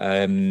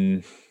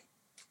 I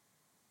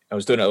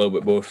was doing it a little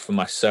bit more for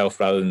myself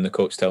rather than the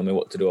coach telling me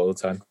what to do all the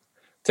time.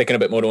 Taking a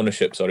bit more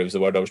ownership, sorry, was the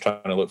word I was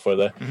trying to look for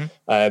there.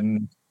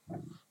 Mm-hmm.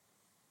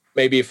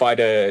 Maybe if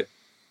I'd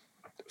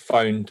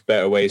found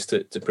better ways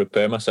to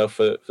prepare myself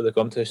for the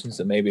competitions,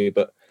 then maybe.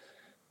 But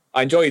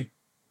I enjoyed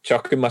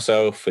chucking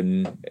myself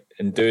and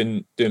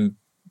doing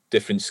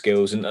different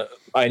skills, and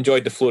I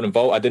enjoyed the floor and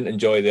vault. I didn't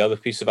enjoy the other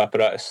piece of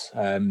apparatus,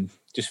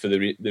 just for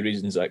the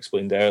reasons I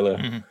explained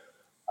earlier.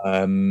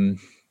 Mm-hmm.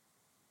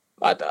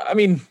 I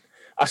mean,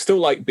 I still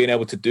like being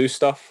able to do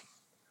stuff.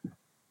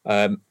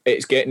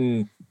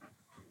 It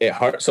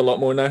hurts a lot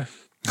more now.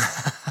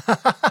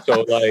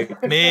 So,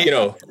 like, mate, you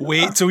know,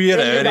 wait till you're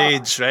our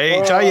age,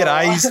 right? Dry your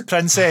eyes,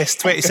 princess.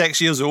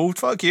 26 years old.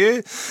 Fuck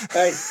you.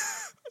 Hey.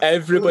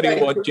 Everybody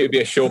wants you to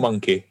be a show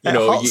monkey. It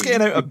hurts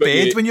getting out of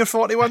bed when you're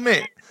 41,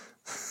 mate.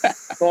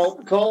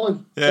 Well,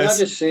 Colin, can I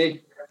just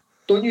say,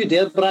 don't you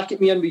dare bracket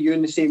me in with you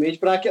in the same age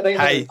bracket right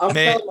now. I'm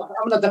in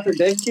a different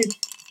decade.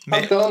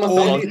 Mate,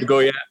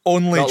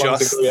 only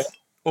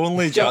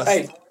just.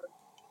 Hey.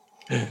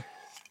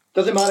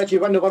 Doesn't matter if you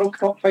win the World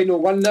Cup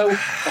final 1-0 or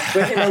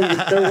 20-0, you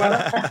still win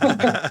it.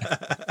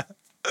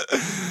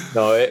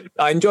 No,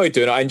 I enjoy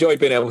doing it. I enjoy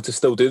being able to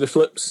still do the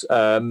flips.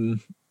 It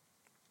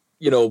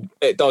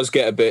does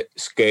get a bit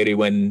scary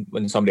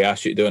when somebody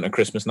asks you to do it on a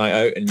Christmas night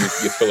out and you're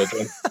full of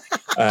drink.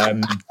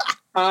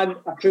 And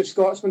a true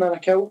Scotsman and a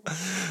kilt.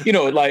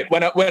 Like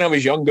when I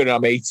was younger and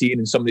I'm 18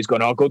 and somebody's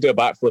going, I'll go do a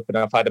backflip and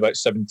I've had about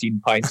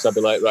 17 pints, I'll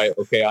be like, right,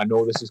 okay, I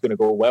know this is going to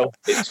go well.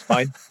 It's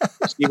fine.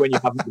 See, when you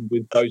haven't been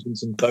doing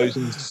thousands and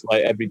thousands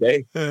like every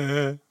day,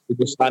 you're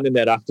just standing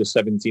there after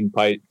 17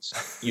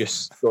 pints, you're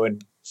going,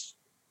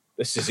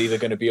 this is either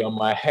going to be on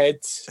my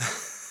head,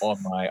 on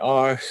my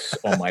arse,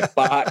 on my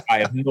back. I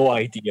have no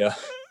idea.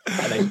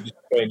 And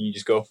then you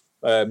just go.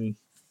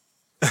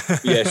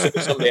 Yeah, so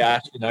if somebody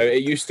asks,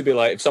 it used to be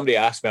like if somebody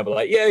asked me, I'd be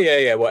like,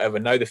 yeah, whatever.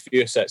 Now the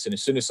fear sets in.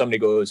 As soon as somebody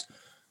goes,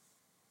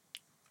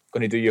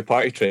 going to do your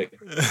party trick,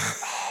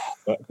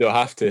 do I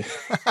have to?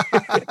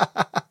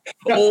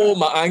 Oh,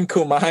 my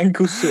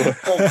ankle's sore.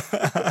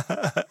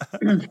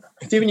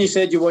 See, when you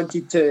said you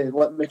wanted to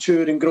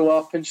mature and grow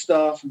up and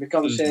stuff and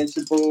become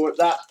sensible,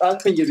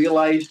 that's when you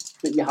realise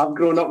that you have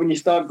grown up. When you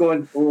start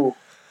going, don't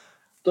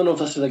know if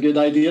this is a good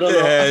idea or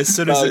not. As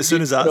soon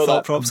as that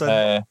thought props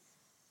in.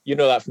 You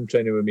know that from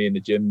training with me in the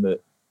gym,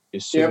 that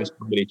as soon as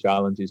somebody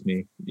challenges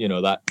me,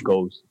 that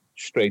goes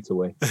straight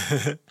away.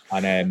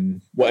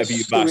 And whatever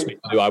you've asked me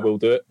to do, I will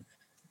do it.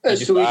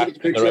 It's so easy to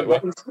push your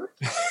buttons.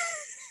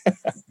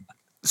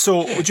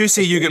 So would you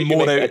say you get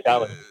more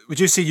out? Would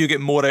you say you get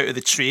more out of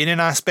the training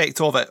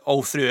aspect of it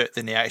all through it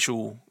than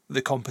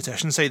the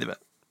competition side of it?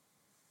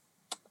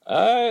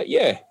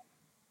 Yeah,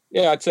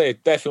 I'd say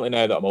definitely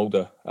now that I'm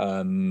older.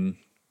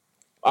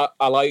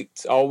 I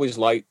always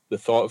liked the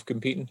thought of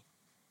competing,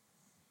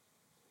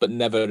 but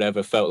never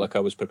ever felt like I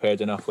was prepared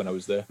enough when I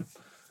was there.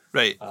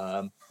 Right.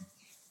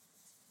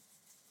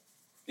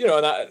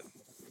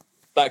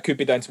 That could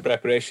be down to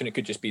preparation. It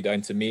could just be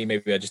down to me.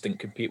 Maybe I just didn't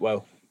compete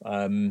well.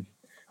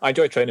 I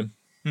enjoy training.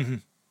 Mm-hmm.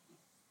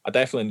 I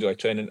definitely enjoy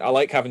training. I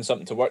like having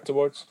something to work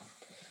towards.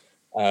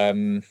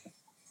 But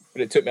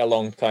it took me a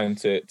long time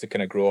to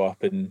kind of grow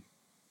up and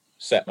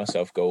set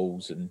myself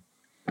goals and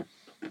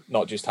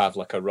not just have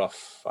like a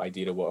rough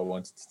idea of what I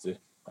wanted to do.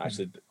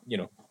 Actually,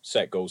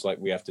 set goals like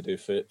we have to do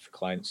for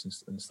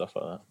clients and stuff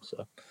like that.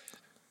 So,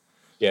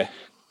 yeah.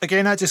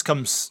 Again, that just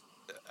comes...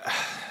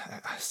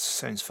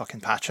 sounds fucking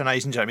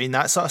patronising, do you know what I mean?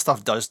 That sort of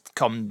stuff does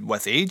come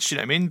with age, do you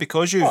know what I mean?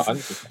 Because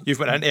you've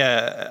went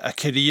into a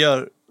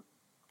career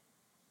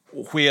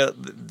where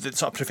the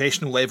sort of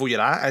professional level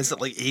you're at is at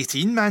like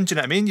 18, man, do you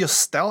know what I mean? You're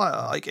still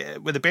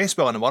with the best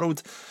will in the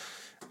world,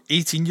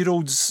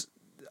 18-year-olds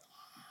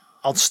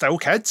are still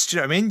kids, do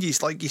you know what I mean? You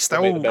still,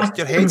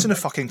 your head's in the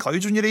fucking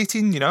clouds when you're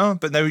 18,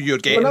 but now you're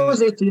getting...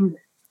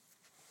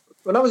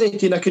 When I was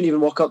 18, I couldn't even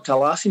walk up to a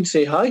lassie and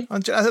say hi. Well,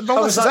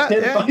 this is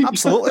it. Yeah,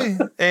 absolutely.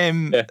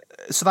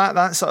 So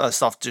that sort of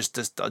stuff just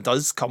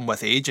does come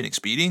with age and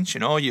experience.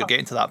 You're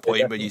getting to that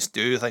point where you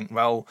do think,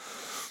 well,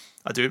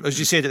 I do, as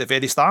you said at the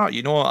very start,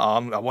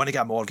 I want to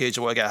get a mortgage,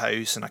 I want to get a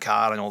house and a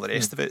car and all the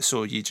rest of it.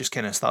 So you just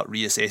kind of start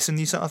reassessing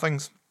these sort of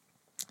things.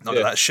 None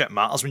of that shit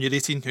matters when you're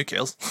 18. Who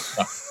cares?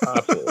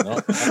 Absolutely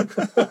not.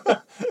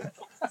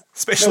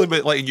 Especially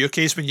with, like, in your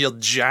case, when you're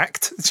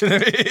jacked. Do you know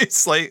what I mean?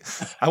 It's like,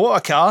 I want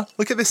a car.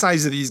 Look at the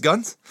size of these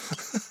guns.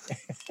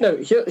 Now,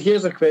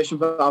 here's a question,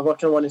 but I want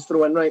to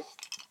throw in, right?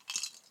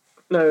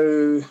 Now,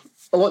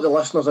 a lot of the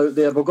listeners out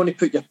there, we're going to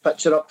put your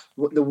picture up.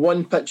 The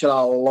one picture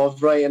I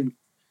love, right? And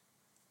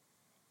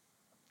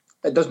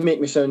it does make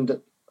me sound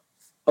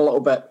a little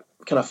bit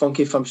kind of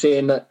funky if I'm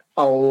saying that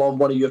I love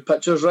one of your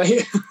pictures,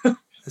 right?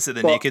 Is it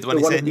the naked one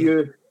he sent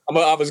you?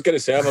 I was going to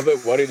say, I'm a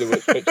bit worried about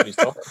which picture he's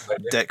talking about.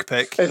 Dick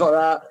pic. It's like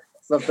that.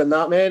 There's been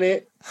that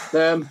many.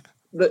 The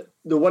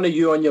one of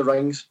you on your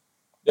rings.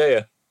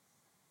 Yeah.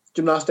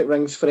 Gymnastic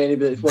rings for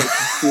anybody that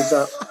wants to use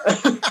that.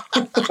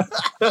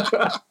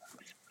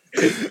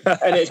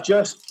 And it's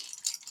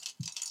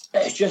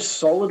just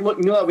solid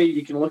looking. That way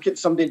you can look at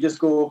somebody and just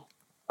go,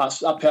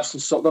 that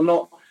person's so they're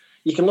not.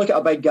 You can look at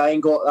a big guy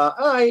and go,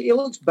 he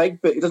looks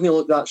big, but he doesn't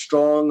look that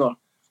strong, or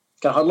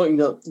kind of hard looking.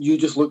 That you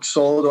just look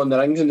solid on the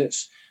rings, and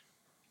it's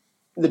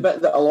the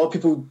bit that a lot of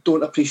people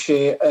don't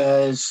appreciate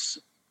is,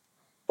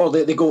 or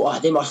they go,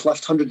 they must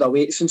lift hundreds of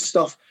weights and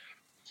stuff.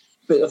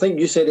 But I think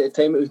you said at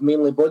the time it was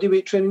mainly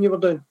bodyweight training you were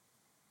doing.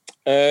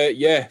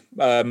 Yeah.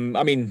 I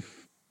mean,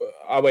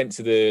 I went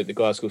to the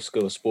Glasgow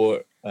School of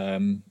Sport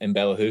in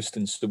Bellahouston,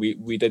 and so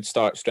we did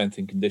start strength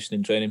and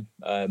conditioning training.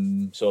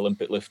 So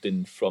Olympic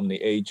lifting from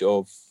the age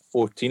of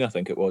 14, I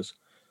think it was.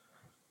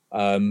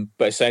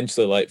 But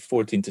essentially, like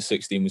 14 to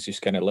 16 was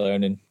just kind of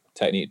learning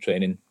technique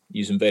training,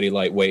 using very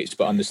light weights,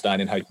 but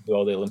understanding how to do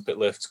all the Olympic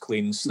lifts,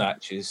 cleans,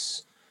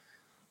 snatches,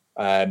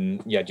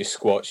 just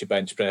squats, your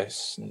bench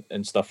press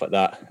and stuff like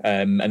that.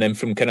 And then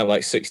from kind of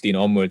like 16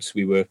 onwards,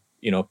 we were,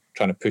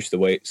 trying to push the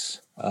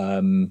weights.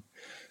 And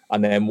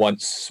then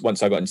once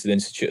I got into the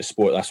Institute of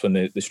Sport, that's when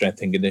the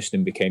strength and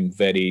conditioning became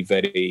very,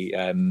 very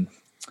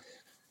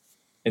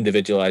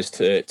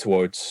individualized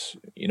towards,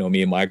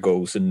 me and my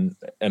goals and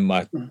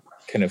my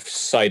kind of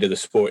side of the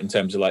sport in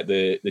terms of like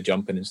the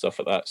jumping and stuff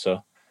like that.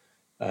 So,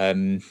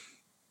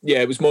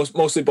 it was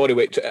mostly body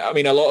weight. I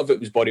mean, a lot of it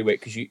was body weight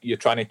because you're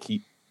trying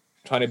to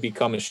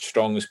become as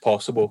strong as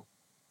possible,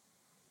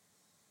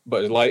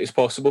 but as light as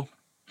possible.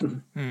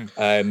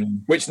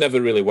 Which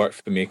never really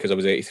worked for me because I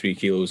was 83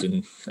 kilos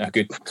and a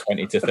good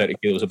 20 to 30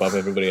 kilos above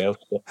everybody else.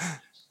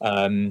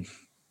 But,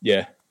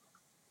 yeah.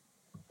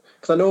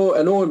 Because I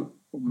know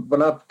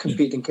when I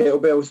competed in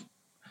kettlebells,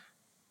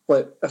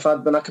 like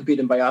when I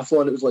competed in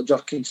biathlon, it was like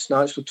jerk and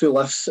snatch with 2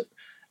 lifts,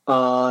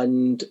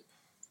 and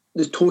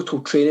the total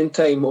training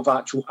time of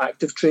actual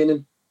active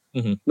training,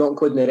 not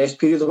including the rest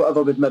period or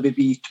whatever, would maybe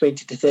be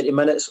 20 to 30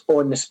 minutes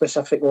on the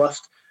specific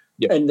lift.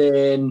 Yep. And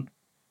then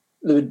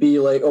there would be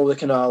like all the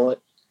kind of like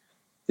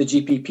the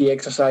GPP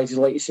exercises,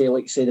 like you say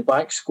the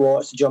back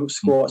squats, the jump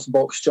squats,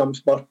 box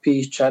jumps,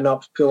 burpees, chin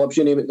ups, pull ups,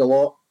 you name it, the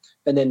lot.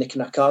 And then the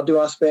kind of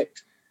cardio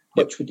aspect,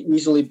 which would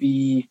easily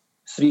be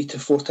 3 to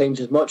 4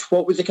 times as much.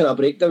 What was the kind of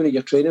breakdown of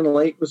your training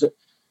like? Was it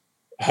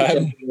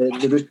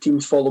the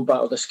routines followed by,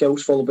 or the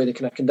skills followed by the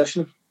kind of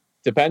conditioning?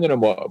 Depending on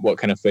what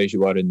kind of phase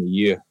you are in the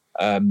year.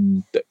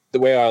 The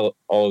way I'll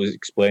always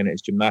explain it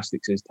is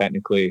gymnastics is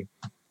technically,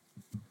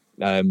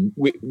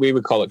 we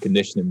would call it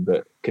conditioning,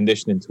 but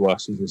conditioning to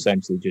us is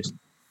essentially just,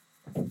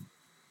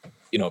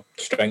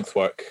 strength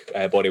work,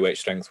 body weight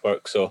strength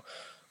work. So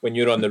when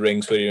you're on the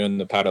rings, when you're on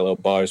the parallel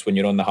bars, when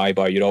you're on the high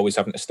bar, you're always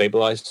having to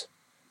stabilize.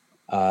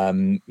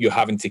 You're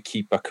having to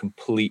keep a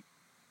complete,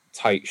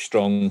 tight,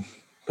 strong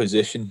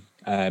position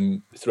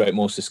throughout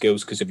most of the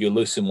skills, because if you're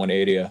loose in one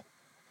area,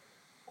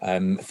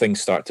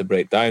 things start to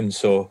break down.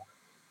 So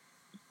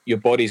your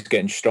body's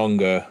getting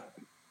stronger,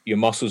 your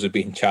muscles are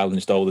being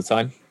challenged all the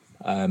time.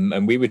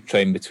 And we would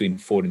train between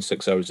 4 and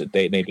 6 hours a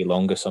day, maybe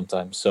longer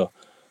sometimes. So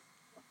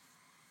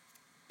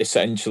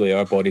essentially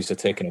our bodies are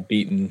taking a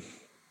beating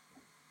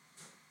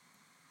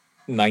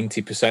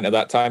 90% of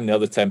that time. The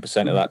other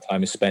 10% of that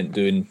time is spent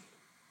doing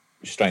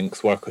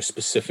strength work or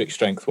specific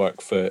strength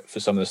work for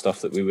some of the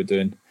stuff that we were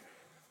doing.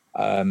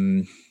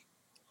 And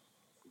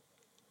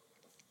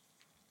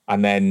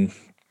then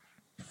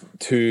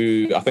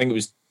I think it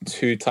was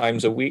 2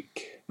 times a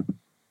week,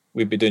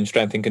 we'd be doing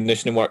strength and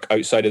conditioning work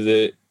outside of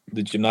the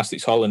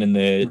gymnastics hall and in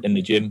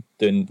the gym,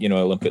 doing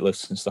Olympic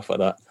lifts and stuff like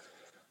that.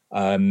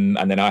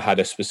 And then I had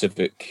a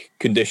specific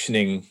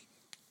conditioning,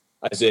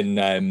 as in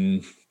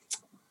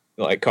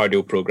like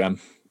cardio program.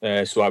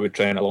 So I would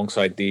train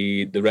alongside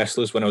the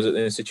wrestlers when I was at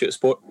the Institute of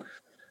Sport.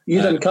 You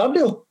done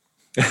cardio?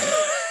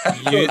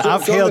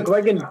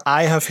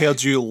 I have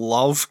heard you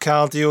love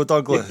cardio,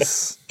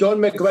 Douglas. John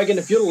McGuigan,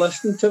 if you're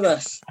listening to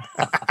this,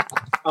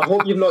 I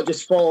hope you've not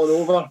just fallen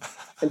over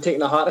and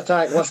taken a heart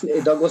attack listening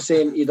to Douglas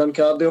saying you done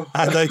cardio.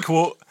 And I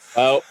quote,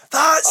 well,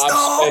 that's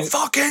not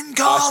fucking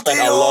cardio. I spent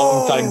a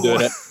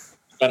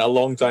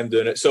long time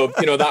doing it. So,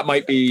 that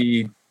might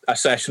be a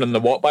session on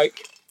the watt bike,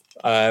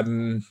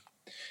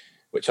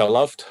 which I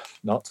loved,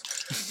 not.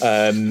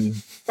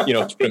 Sprint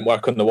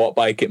work on the watt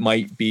bike. It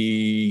might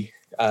be,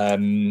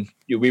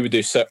 we would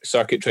do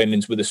circuit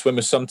trainings with the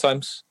swimmers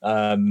sometimes.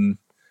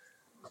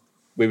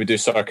 We would do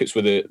circuits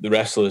with the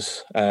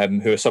wrestlers,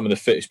 who are some of the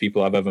fittest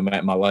people I've ever met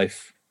in my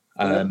life.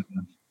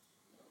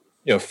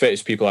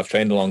 Fittest people I've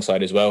trained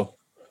alongside as well.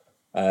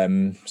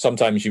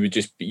 Sometimes you'd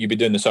be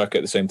doing the circuit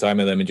at the same time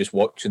with them and just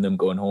watching them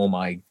going, oh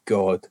my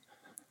God,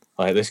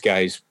 like this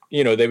guy's,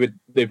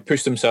 they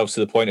push themselves to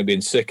the point of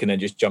being sick and then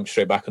just jump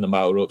straight back on the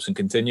battle ropes and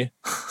continue.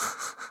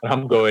 And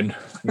I'm going,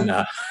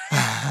 nah.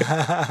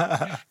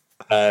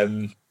 But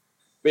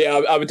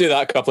yeah, I would do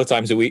that a couple of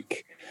times a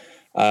week.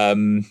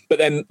 But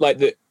then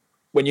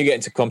when you get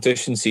into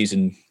competition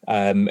season,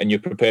 and you're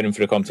preparing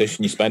for a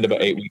competition, you spend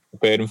about 8 weeks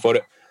preparing for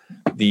it.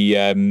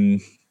 The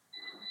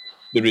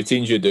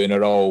routines you're doing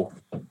are all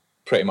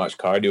pretty much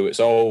cardio. It's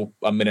all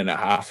a minute and a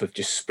half of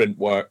just sprint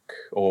work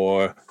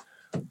or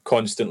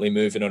constantly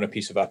moving on a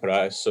piece of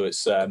apparatus. So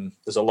it's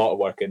there's a lot of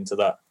work into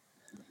that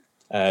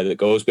that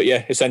goes. But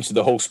yeah, essentially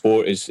the whole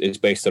sport is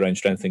based around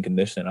strength and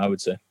conditioning, I would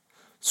say.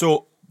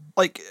 So,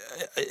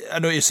 I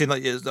know you're saying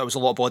there was a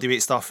lot of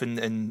bodyweight stuff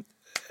and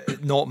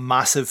not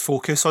massive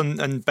focus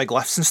on big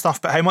lifts and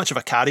stuff, but how much of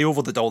a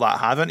carryover did all that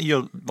have into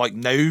your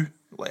now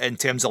in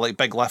terms of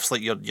big lifts,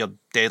 like your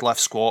deadlift,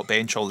 squat,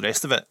 bench, all the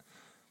rest of it?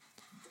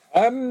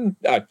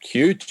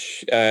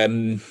 Huge.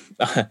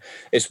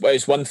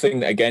 It's one thing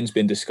that again's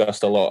been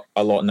discussed a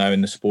lot now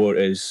in the sport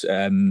is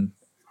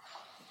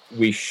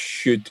we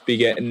should be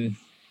getting.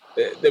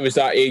 There was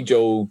that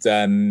age-old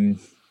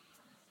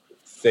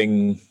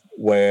thing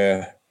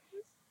where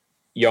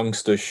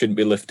youngsters shouldn't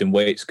be lifting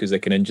weights because they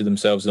can injure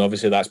themselves, and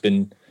obviously that's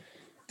been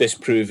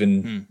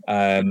disproven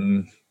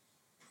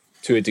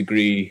to a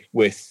degree.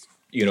 With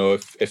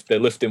if they're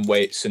lifting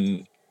weights,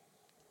 and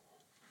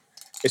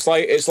it's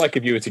like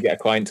if you were to get a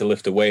client to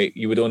lift a weight,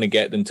 you would only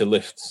get them to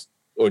lift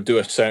or do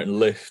a certain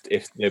lift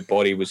if their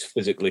body was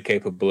physically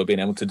capable of being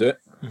able to do it.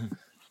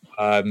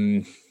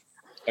 And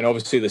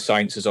obviously the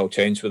science has all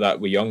changed with that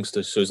with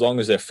youngsters. So as long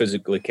as they're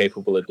physically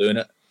capable of doing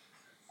it,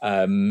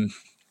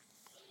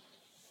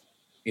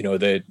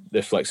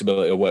 the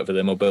flexibility or whatever,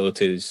 their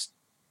mobility is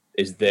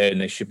there, and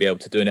they should be able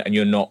to do it. And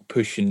you're not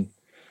pushing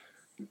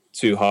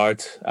too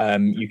hard.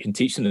 You can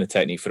teach them the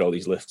technique for all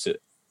these lifts at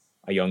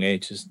a young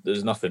age.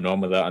 There's nothing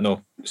wrong with that. I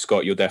know,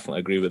 Scott, you'll definitely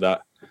agree with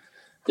that.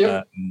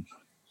 Yeah.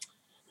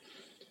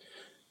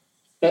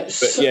 But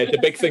yeah, the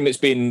big thing that's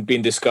been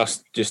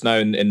discussed just now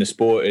in the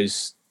sport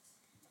is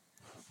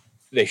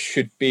they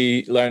should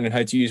be learning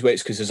how to use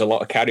weights, because there's a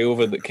lot of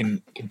carryover that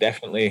can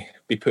definitely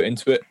be put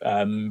into it.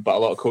 But a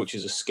lot of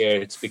coaches are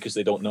scared because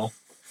they don't know.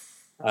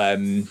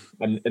 And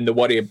the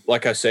worry,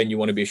 like I was saying, you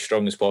want to be as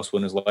strong as possible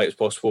and as light as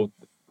possible.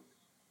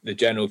 The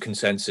general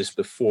consensus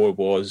before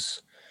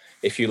was,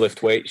 if you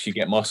lift weights, you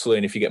get muscly,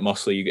 and if you get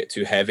muscly, you get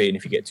too heavy, and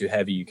if you get too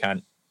heavy, you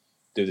can't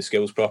do the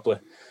skills properly.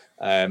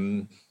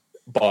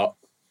 But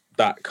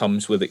that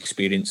comes with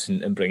experience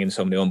and bringing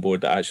somebody on board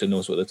that actually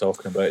knows what they're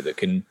talking about, that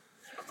can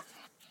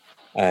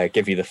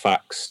give you the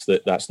facts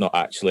that that's not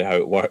actually how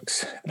it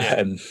works.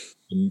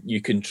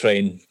 You can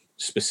train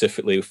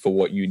specifically for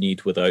what you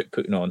need without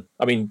putting on.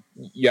 I mean,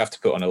 you have to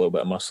put on a little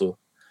bit of muscle,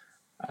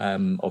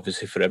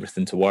 obviously, for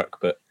everything to work,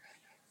 but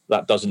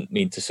that doesn't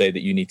mean to say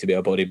that you need to be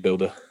a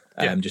bodybuilder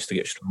just to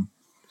get strong.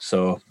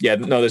 So yeah,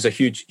 no, there's a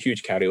huge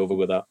carryover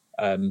with that.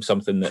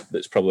 Something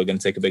that's probably going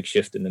to take a big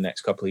shift in the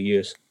next couple of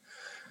years.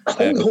 I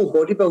think the whole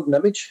bodybuilding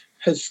image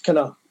has kind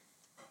of,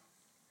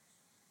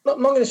 I'm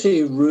not going to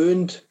say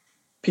ruined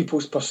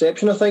people's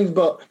perception of things,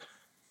 but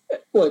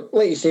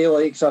like you say,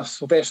 like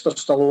Sylvester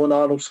Stallone,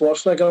 Arnold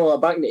Schwarzenegger, all that,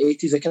 back in the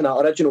 80s, the kind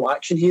of original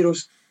action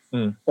heroes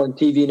on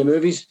TV and the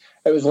movies,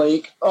 it was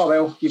like, oh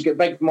well, you've got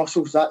big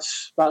muscles,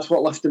 that's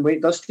what lifting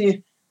weight does to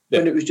you.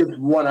 When it was just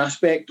one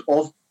aspect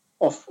of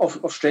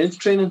strength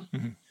training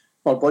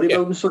or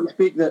bodybuilding, so to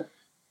speak. That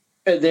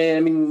then,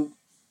 I mean,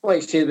 like I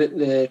say about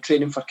the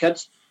training for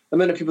kids, the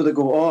amount of people that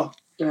go,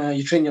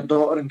 you train your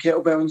daughter in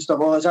kettlebell and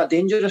stuff, is that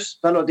dangerous? Is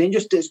that not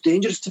dangerous? It's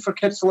dangerous for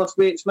kids to lift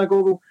weights,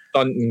 Michael.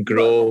 Stunt and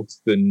growth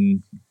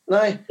and all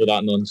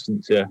that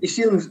nonsense, yeah. You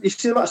see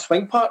them at a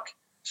swing park,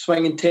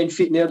 swinging 10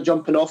 feet in the air,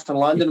 jumping off and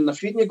landing on their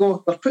feet, and you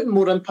go, they're putting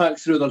more impact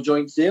through their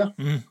joints there,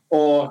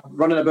 or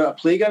running about a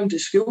playground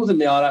at school than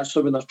they are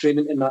actually when they're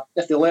training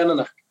if they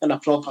learn in a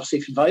proper,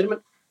 safe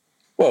environment.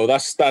 Well,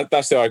 that's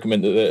the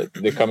argument that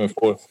they're coming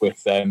forth with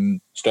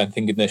strength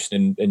and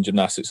conditioning in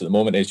gymnastics at the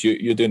moment, is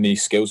you're doing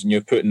these skills and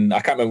you're putting, I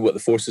can't remember what the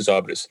forces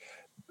are, but it's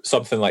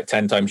something like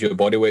 10 times your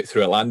body weight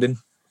through a landing.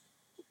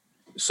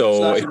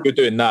 So if you're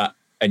doing that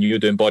and you're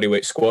doing body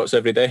weight squats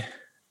every day,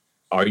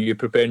 are you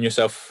preparing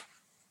yourself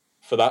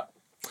for that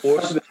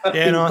force?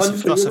 Yeah, no,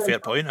 that's a fair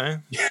point, eh?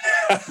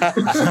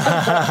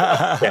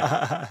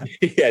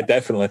 Yeah,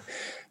 definitely.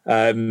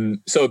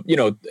 So,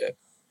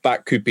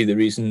 that could be the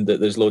reason that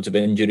there's loads of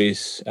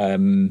injuries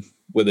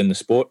within the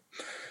sport.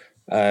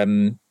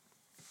 And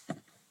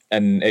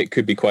it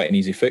could be quite an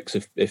easy fix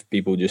if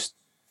people just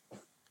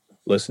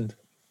listened.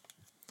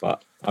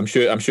 But I'm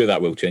sure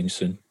that will change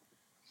soon.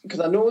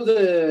 Because I know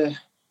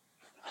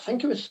I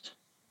think it was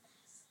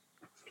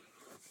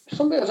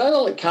somebody, it was either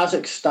like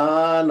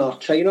Kazakhstan or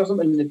China or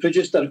something, and they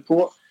produced a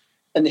report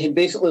and they had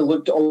basically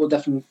looked at all the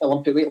different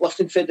Olympic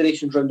weightlifting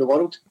federations around the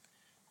world,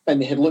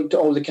 and they had looked at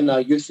all the kind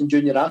of youth and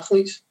junior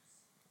athletes,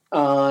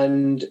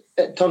 and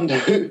it turned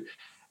out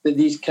that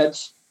these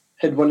kids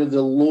had one of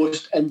the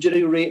lowest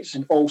injury rates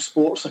in all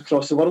sports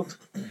across the world.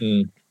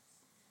 And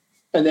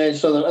then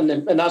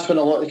and that's when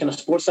a lot of the kind of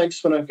sports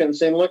scientists went out and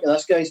saying, look at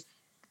this, guys,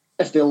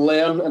 if they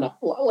learn in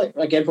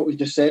again what we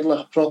just said,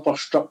 like a proper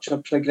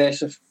structured,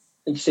 progressive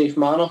and safe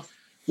manner,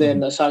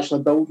 then it's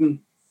actually building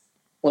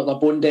like their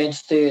bone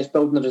density, it's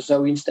building the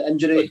resilience to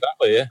injury.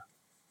 Exactly, yeah.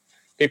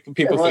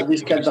 People think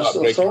these kids are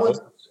still solid.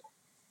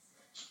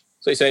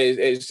 So you say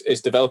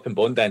it's developing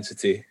bone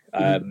density,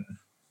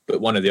 but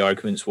one of the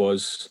arguments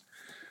was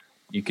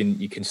you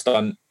can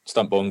stunt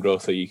bone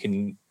growth, or you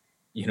can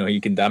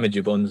damage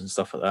your bones and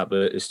stuff like that,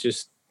 but it's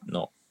just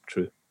not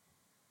true.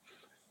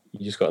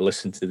 You just got to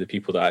listen to the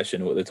people that actually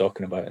know what they're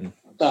talking about and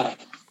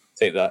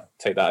take that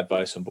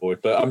advice on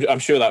board. But I'm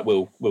sure that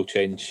will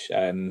change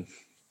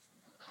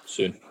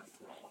soon,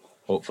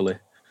 hopefully.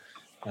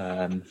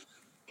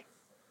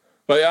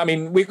 But I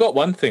mean, we've got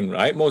one thing,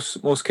 right?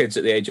 Most kids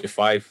at the age of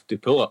 5 do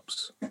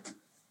pull-ups.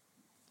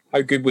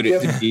 How good would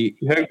it be?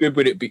 How good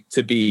would it be?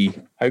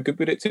 How good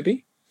would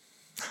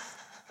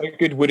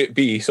it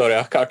be? Sorry,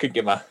 I couldn't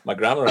get my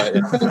grammar right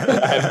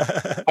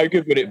there. How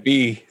good would it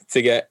be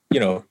to get,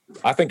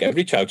 I think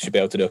every child should be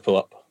able to do a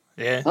pull-up.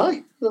 Yeah.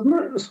 Aye.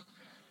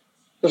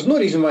 There's no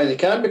reason why they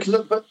can't, because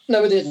but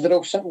nowadays they're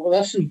all sitting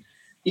like this, and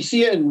you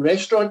see it in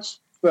restaurants.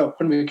 Well,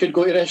 when we could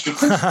go to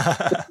restaurants,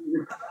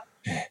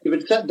 you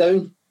would sit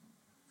down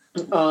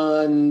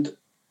and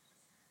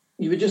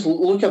you would just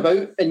look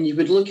about, and you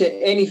would look at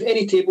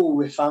any table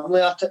with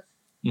family at it,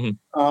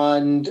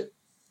 and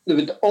they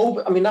would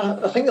all. I mean,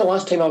 I think the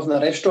last time I was in a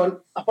restaurant,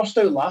 I burst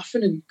out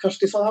laughing, and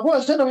Kirsty's like,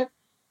 "What is it?" And I went,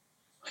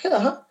 "Look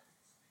at that!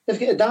 They've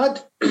got a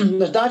dad."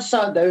 His dad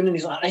sat down, and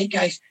he's like, "Right,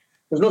 guys,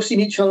 we've not seen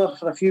each other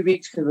for a few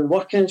weeks because we've been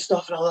working and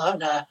stuff and all that.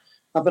 And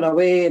I've been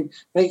away, and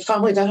right,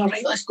 family dinner.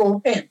 Right, let's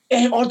go.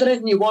 Order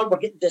anything you want. We're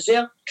getting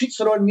dessert. Treats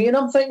are on me." And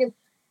I'm thinking,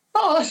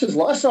 "Oh, this is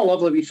a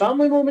lovely wee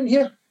family moment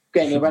here.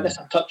 Getting to witness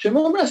a touching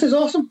moment. This is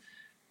awesome."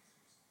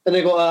 And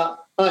they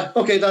got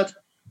Okay, Dad.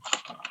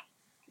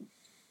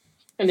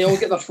 And they all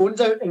get their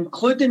phones out,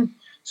 including,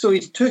 so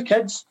his 2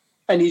 kids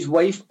and his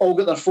wife all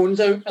get their phones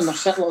out and they're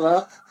sitting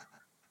like that.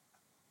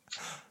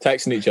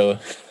 Texting each other.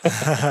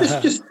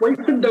 just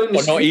swiping down the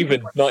Or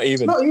screen. not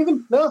even. Not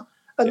even, no.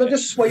 And they're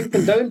just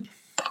swiping down.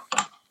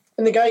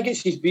 And the guy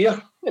gets his beer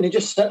and he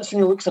just sits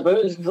and he looks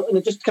about and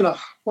he just kind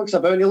of looks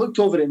about and he looked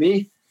over at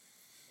me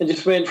and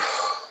just went...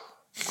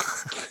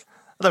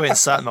 I went and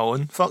sat on my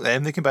own. Fuck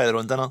them, they can buy their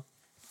own dinner.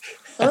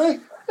 Aye,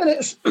 and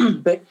it's...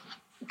 But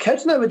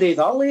kids nowadays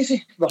are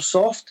lazy. They're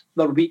soft,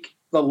 they're weak,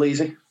 they're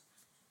lazy.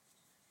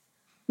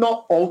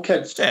 Not all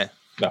kids. Yeah.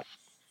 No.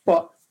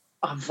 But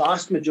a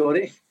vast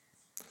majority.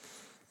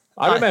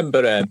 I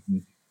remember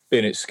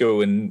being at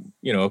school and,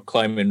 you know,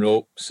 climbing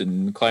ropes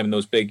and climbing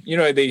those big, you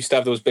know, they used to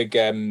have those big,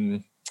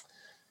 it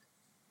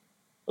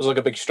was like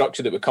a big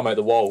structure that would come out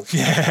the wall.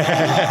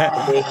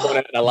 Yeah. A rope on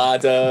it and a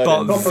ladder.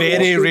 But and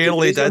very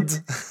rarely did.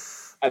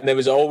 And there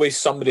was always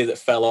somebody that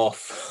fell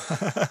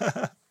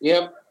off.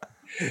 Yep.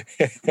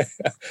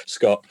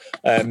 Scott.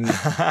 I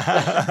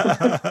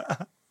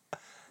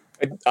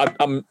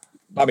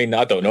mean,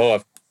 I don't know.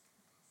 I've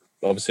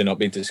obviously not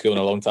been to school in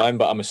a long time,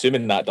 but I'm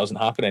assuming that doesn't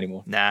happen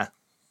anymore. Nah.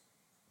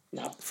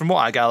 No. From what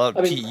I gather,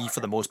 PE for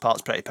the most part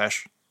is pretty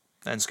pish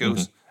in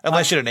schools.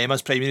 Unless you're in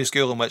Emma's primary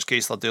school, in which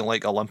case they're doing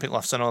like Olympic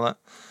lifts and all that.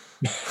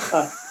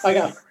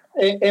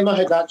 Emma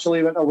had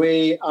actually went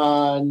away,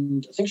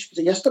 and I think was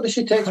it yesterday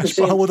she texted me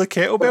saying... Bought a load of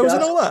kettlebells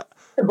and all that.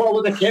 Bought a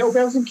load of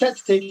kettlebells and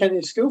kits to take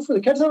into school for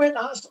the kids. I went,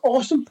 that's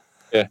awesome.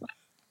 Yeah.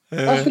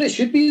 That's what it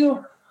should be,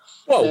 though.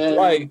 Well,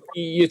 like,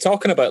 you're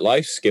talking about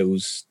life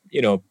skills,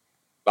 you know,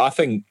 I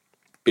think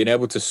being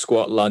able to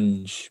squat,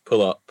 lunge,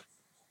 pull up,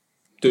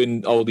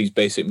 doing all these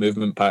basic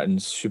movement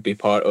patterns should be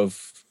part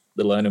of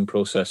the learning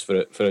process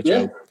for a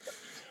child.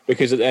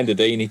 Because at the end of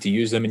the day, you need to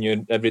use them in your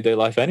everyday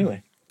life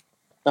anyway.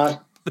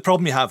 The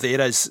problem you have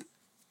there is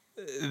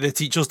the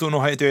teachers don't know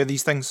how to do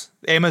these things.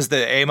 Emma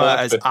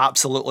is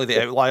absolutely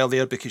the outlier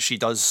there because she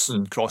does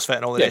CrossFit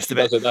and all the rest of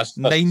it.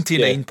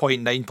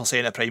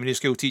 99.9% of primary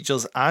school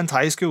teachers and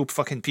high school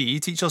fucking PE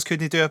teachers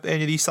couldn't do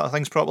any of these sort of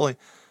things properly.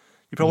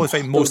 You probably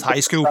find most high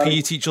school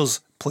PE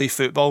teachers play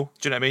football.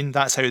 Do you know what I mean?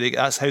 That's how they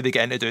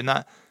get into doing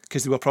that,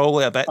 because they were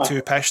probably a bit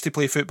too pissed to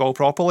play football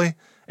properly,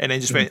 and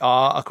then just went,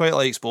 I quite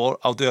like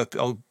sport. I'll do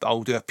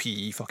a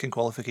PE fucking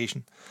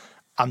qualification.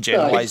 I'm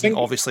generalising.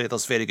 Obviously,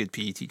 there's very good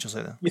PE teachers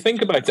out there. You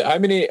think about it.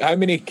 How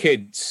many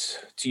kids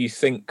do you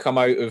think come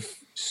out of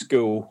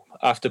school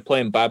after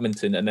playing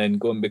badminton and then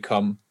go and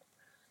become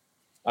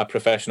a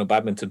professional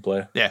badminton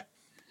player? Yeah,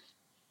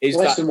 is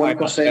less that than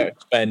 1%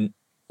 spent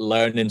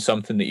learning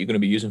something that you're going to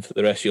be using for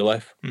the rest of your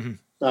life?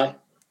 Aye.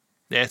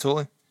 Yeah,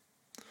 totally.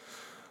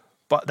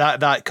 But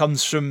that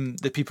comes from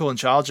the people in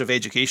charge of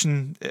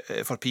education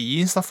for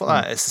PE and stuff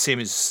like that. It's the same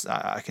as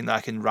I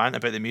can rant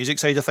about the music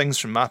side of things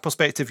from my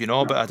perspective, you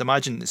know, but I'd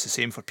imagine it's the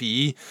same for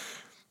PE.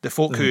 The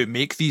folk who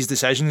make these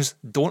decisions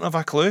don't have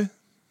a clue.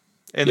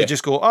 And they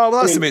just go, oh, well,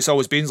 that's the way it's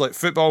always been. It's like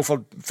football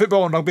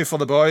and rugby for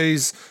the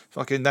boys,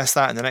 fucking this,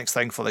 that, and the next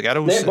thing for the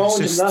girls. Netball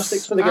and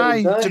gymnastics for the girls. Do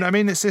you know what I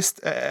mean? It's just,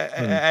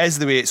 it is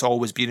the way it's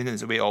always been, and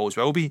it's the way it always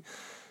will be.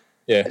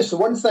 Yeah. It's the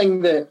one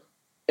thing that,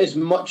 as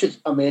much as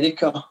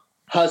America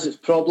has its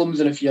problems,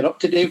 and if you're up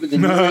to date with the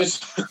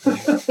news...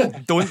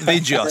 Don't they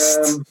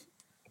just?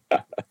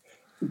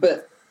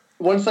 But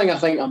one thing I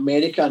think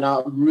America and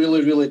I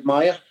really, really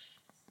admire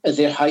is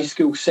their high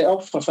school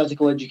setup for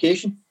physical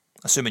education.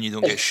 Assuming you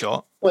don't get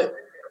shot. Like,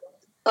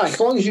 as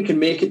long as you can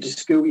make it to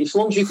school, as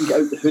long as you can get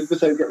out the hood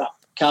without getting a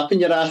cap in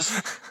your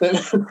ass,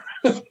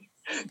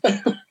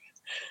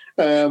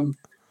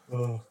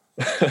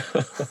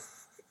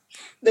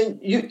 then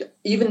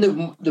even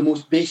the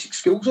most basic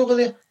schools over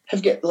there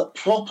have got like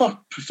proper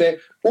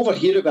over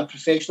here at a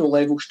professional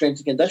level strength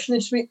and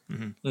conditioning suite.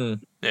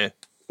 Yeah.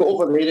 But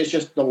over there it's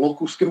just the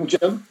local school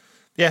gym.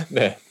 Yeah.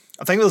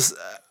 I think there's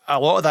a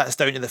lot of that's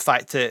down to the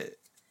fact that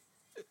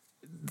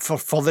for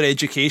further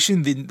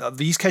education,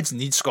 these kids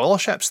need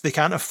scholarships. They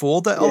can't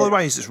afford it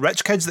otherwise. It's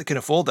rich kids that can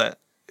afford it,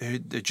 who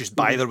just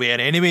buy their way in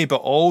anyway.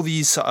 But all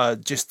these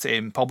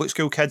public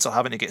school kids are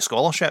having to get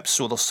scholarships.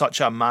 So there's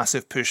such a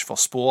massive push for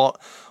sport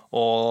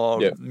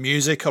or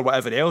music or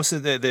whatever else.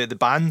 The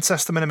band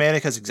system in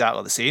America is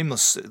exactly the same.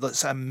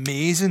 It's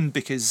amazing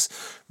because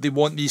they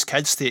want these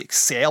kids to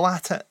excel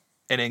at it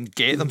and then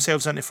get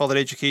themselves into further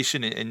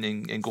education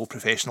and go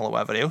professional or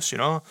whatever else, you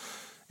know.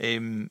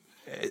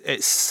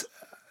 It's,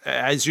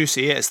 as you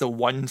say, it's the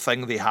one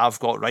thing they have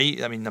got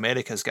right. I mean,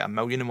 America's got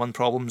 1,000,001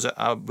 problems that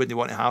I wouldn't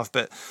want to have,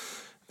 but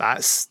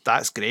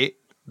that's great.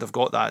 They've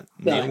got that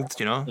nailed,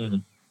 you know. Mm-hmm.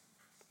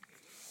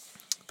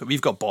 But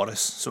we've got Boris,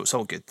 so it's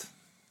all good.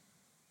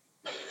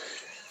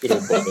 Good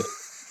old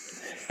Boris.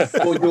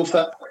 Go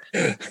fit.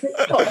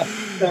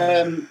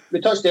 We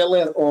touched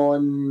earlier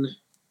on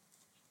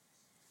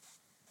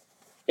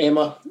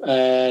Emma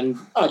and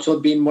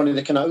actually being one of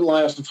the kind of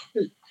outliers of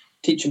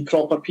teaching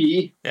proper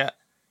PE. Yeah.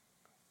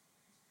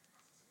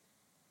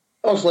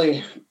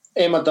 Obviously,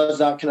 Emma does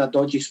that kind of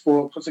dodgy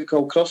sport. What's it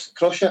called?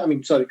 CrossFit.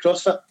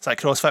 It's like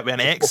CrossFit with an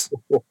X.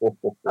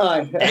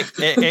 Aye.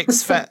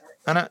 X fit,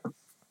 innit?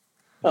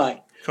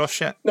 Aye. Cross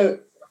shit. Now,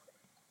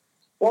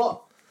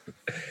 what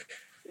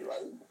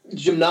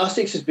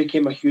gymnastics has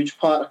become a huge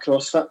part of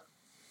CrossFit.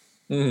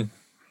 Mm.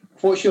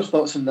 What's your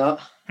thoughts on that?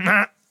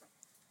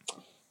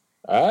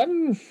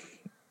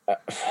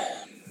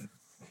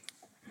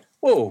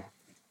 Well,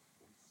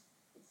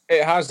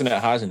 it has and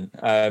it hasn't.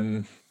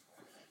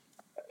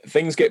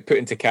 Things get put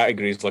into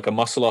categories. Like a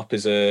muscle up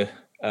is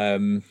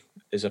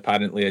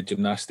apparently a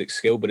gymnastics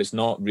skill, but it's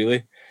not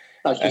really.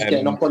 That's just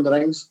getting up on the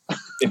rings.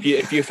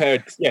 if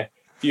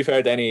you've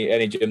heard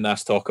any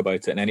gymnast talk about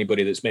it, and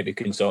anybody that's maybe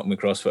consulting with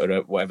CrossFit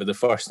or whatever, the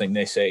first thing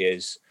they say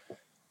is,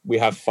 we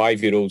have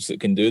 5-year-olds that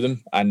can do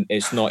them, and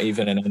it's not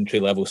even an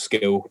entry-level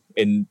skill.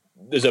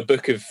 There's a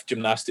book of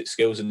gymnastic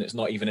skills, and it's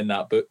not even in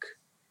that book.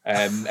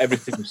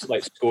 Everything's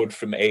like scored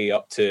from A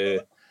up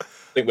to, I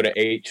think we're at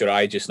H or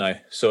I just now.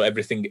 So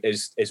everything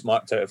is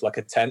marked out of like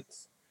a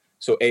 10th.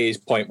 So A is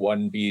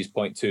 0.1, B is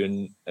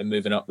 0.2, and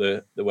moving up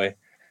the way.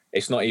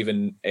 It's not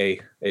even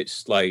A.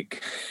 It's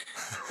like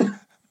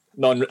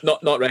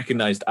not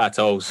recognised at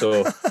all.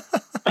 So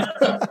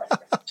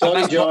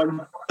Sorry,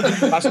 John.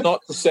 That's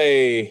not to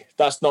say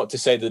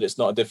that it's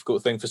not a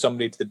difficult thing for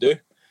somebody to do.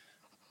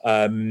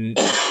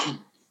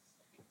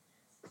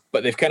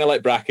 But they've kind of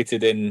like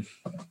bracketed in,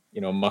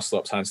 muscle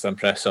ups, handstand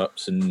press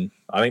ups, and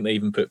I think they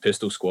even put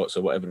pistol squats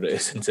or whatever it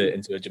is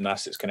into a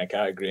gymnastics kind of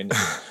category. And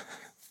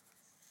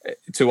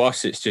to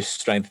us, it's just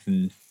strength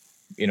and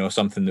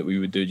something that we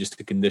would do just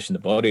to condition the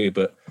body.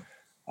 But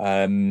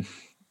I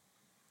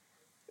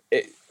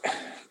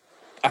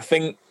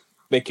think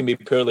they can be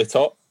poorly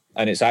taught,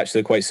 and it's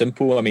actually quite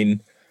simple. I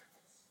mean,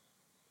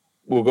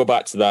 we'll go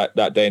back to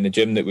that day in the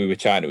gym that we were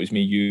chatting. It was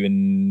me, you,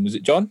 and was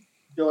it John?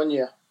 John,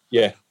 yeah.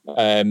 Yeah.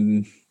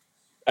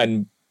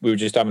 And we were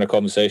just having a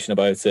conversation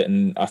about it,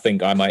 and I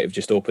think I might have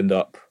just opened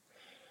up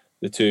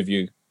the two of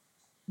you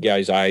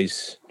guys'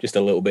 eyes just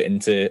a little bit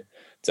into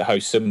how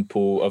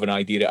simple of an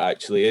idea it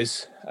actually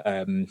is.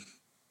 I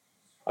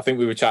think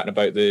we were chatting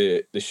about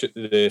the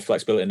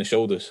flexibility in the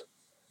shoulders.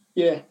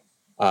 Yeah.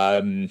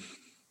 And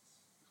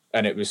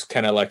it was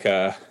kind of like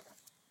a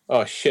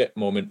oh shit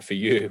moment for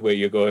you, where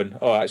you're going,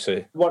 oh,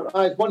 actually, one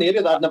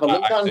area that I'd never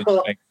looked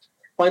at.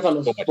 Why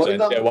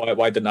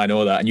didn't I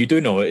know that? And you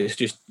do know it. It's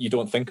just you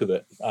don't think of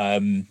it.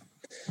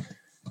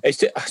 It's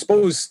just, I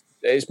suppose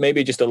it's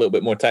maybe just a little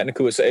bit more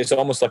technical. It's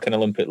almost like an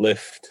Olympic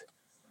lift,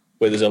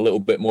 where there's a little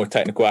bit more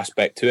technical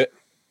aspect to it.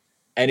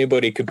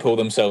 Anybody could pull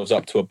themselves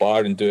up to a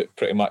bar and do it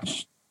pretty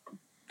much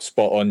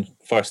spot on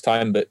first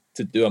time, but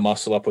to do a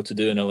muscle up or to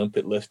do an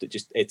Olympic lift,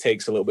 it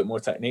takes a little bit more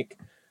technique.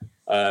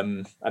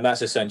 And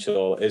that's essentially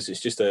all it is.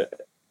 It's just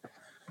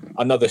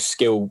another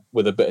skill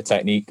with a bit of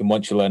technique, and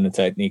once you learn the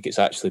technique, it's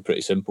actually pretty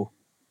simple.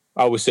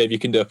 I always say if you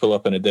can do a pull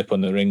up and a dip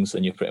on the rings,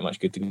 then you're pretty much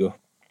good to go.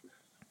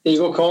 There you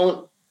go,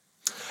 Colin.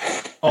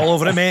 All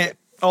over it, mate.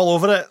 All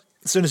over it.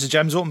 As soon as the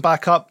gym's open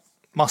back up,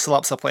 muscle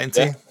ups are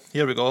plenty. Yeah.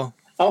 Here we go.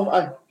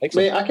 I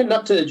can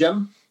nip to the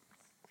gym,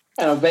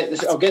 and I'll get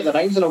the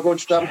rings, and I'll go and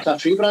strap to a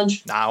tree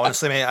branch. Nah,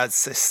 honestly, mate,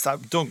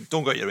 don't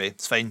go out your way.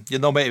 It's fine. You're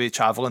not meant to be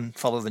travelling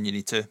further than you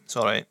need to. It's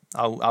all right.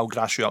 I'll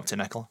grass you up to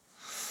nickel.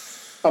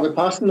 I'll be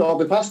passing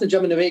the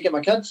gym in the way to get my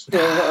kids.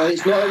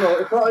 It's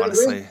not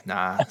honestly,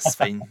 nah, it's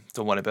fine.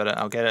 Don't worry about it.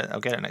 I'll get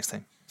it next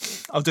time.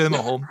 I'll do them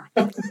at home.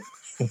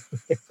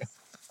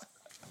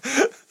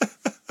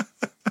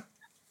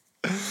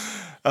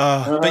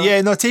 But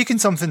yeah, no, taking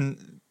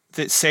something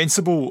that's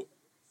sensible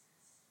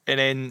and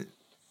then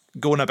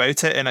going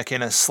about it in a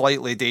kind of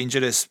slightly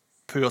dangerous,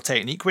 poor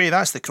technique way,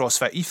 that's the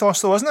CrossFit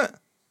ethos though, isn't it?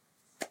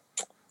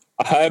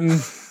 I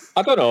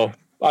don't know.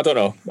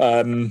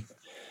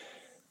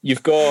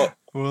 You've got...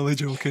 Only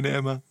joking,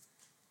 Emma.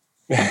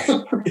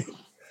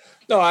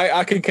 No,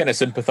 I can kind of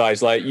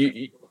sympathise. Like,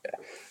 you,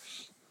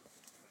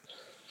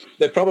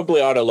 there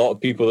probably are a lot of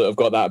people that have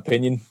got that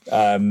opinion.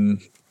 And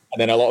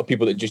then a lot of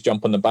people that just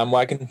jump on the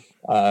bandwagon.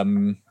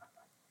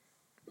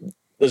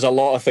 There's a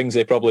lot of things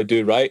they probably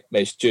do right.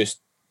 It's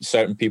just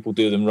certain people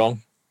do them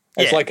wrong.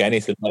 It's like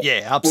anything. Like,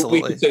 yeah,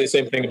 absolutely. We can say the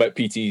same thing about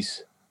PTs.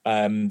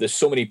 There's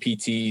so many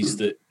PTs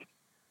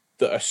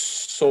that are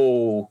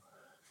so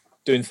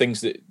doing things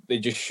that they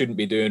just shouldn't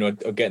be doing, or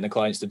getting the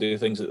clients to do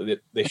things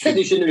that they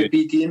shouldn't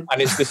be PTing. And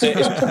it's the same.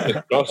 It's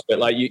CrossFit.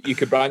 Like you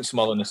could branch them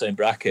all in the same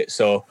bracket.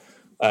 So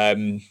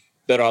there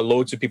are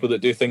loads of people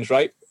that do things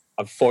right.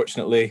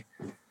 Unfortunately,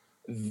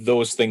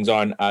 those things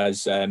aren't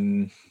as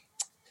not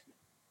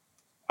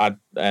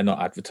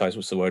advertised.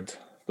 What's the word?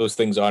 Those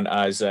things aren't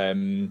as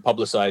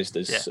publicized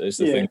as the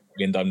thing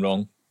being done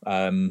wrong.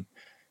 And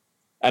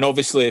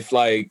obviously, if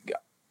like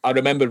I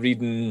remember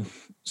reading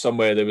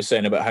somewhere they were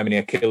saying about how many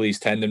Achilles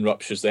tendon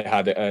ruptures they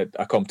had at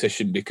a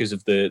competition because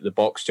of the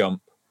box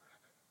jump.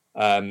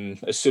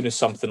 As soon as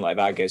something like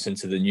that gets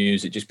into the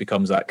news, it just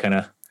becomes that kind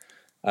of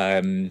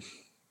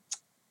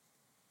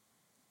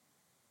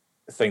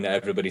thing that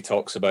everybody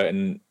talks about,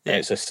 and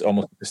it's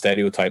almost a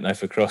stereotype now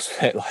for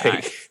CrossFit.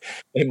 Like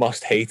they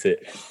must hate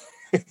it.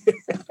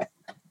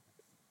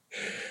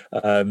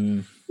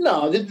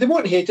 No, they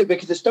won't hate it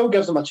because it still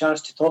gives them a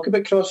chance to talk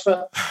about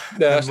CrossFit.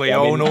 And we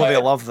all know they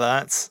love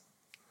that.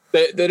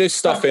 There is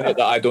stuff in it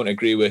that I don't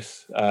agree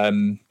with,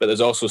 but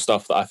there's also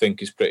stuff that I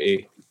think is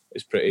pretty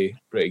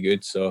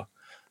good. So,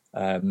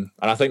 and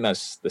I think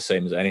that's the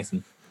same as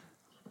anything.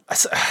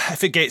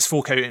 If it gets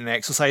folk out in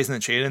exercising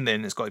and training,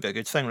 then it's got to be a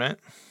good thing, right?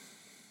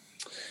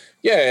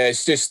 Yeah,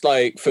 it's just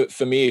like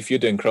for me, if you're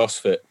doing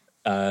CrossFit,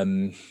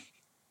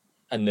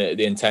 and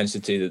the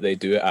intensity that they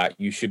do it at,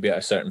 you should be at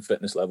a certain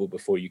fitness level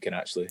before you can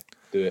actually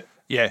do it.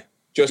 Yeah.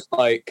 Just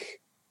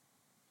like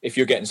if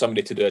you're getting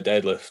somebody to do a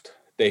deadlift,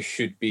 they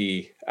should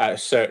be at a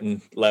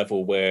certain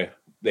level where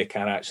they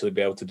can actually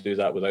be able to do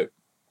that without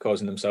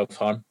causing themselves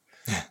harm.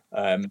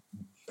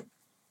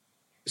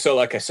 So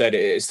like I said,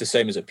 it's the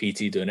same as a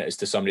PT doing it. It's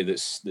to somebody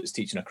that's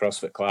teaching a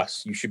CrossFit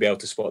class. You should be able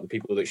to spot the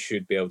people that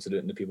should be able to do it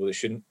and the people that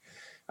shouldn't.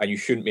 And you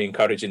shouldn't be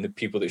encouraging the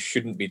people that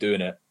shouldn't be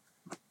doing it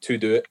to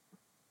do it.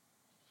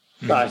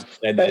 At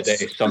the end of the day,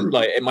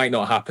 it might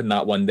not happen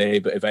that one day,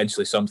 but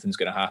eventually something's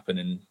going to happen,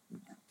 and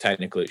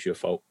technically it's your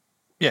fault.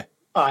 Yeah.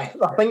 I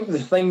think the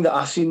thing that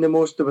I've seen the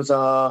most, there was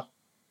I've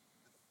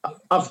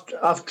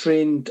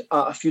trained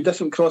at a few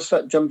different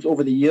CrossFit gyms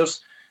over the years,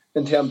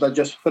 in terms of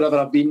just wherever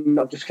I've been,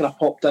 I've just kind of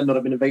popped in or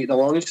I've been invited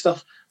along and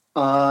stuff.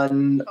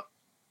 And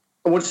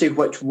I won't say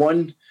which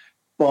one,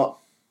 but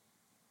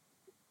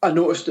I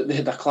noticed that they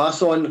had a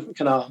class on,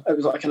 it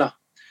was like a kind of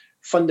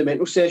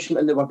fundamental session,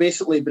 and they were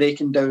basically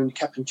breaking down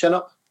kip and chin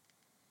up.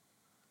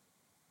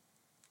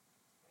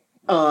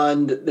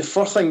 And the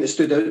first thing that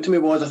stood out to me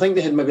was, I think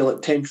they had maybe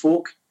like 10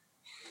 folk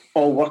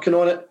all working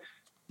on it.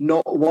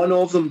 Not one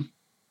of them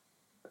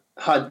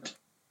had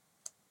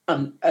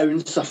an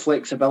ounce of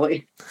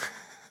flexibility.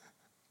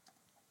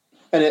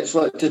 And it's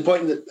like to the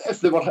point that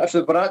if they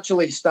were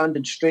actually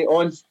standing straight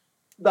on,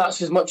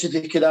 that's as much as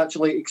they could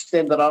actually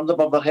extend their arms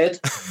above their head.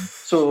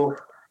 So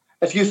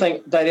if you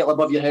think directly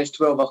above your head is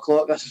 12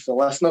 o'clock, this is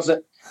for listeners,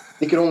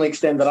 they can only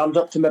extend their arms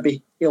up to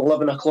maybe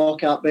 11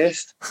 o'clock at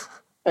best.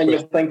 And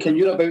you're thinking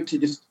you're about to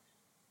just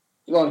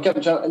try and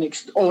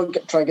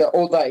get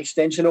all that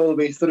extension all the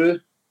way through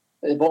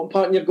at the bottom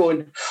part, and you're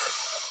going.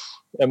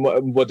 And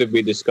what did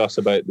we discuss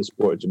about the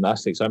sport of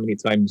gymnastics? How many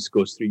times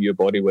goes through your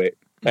body weight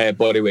goes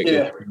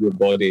through your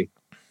body?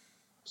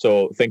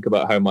 So think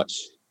about how much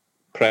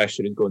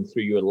pressure is going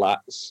through your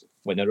lats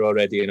when they're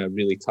already in a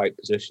really tight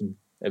position.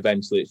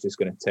 Eventually, it's just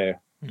going to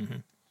tear. Mm-hmm.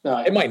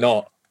 It might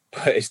not,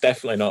 but it's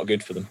definitely not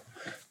good for them.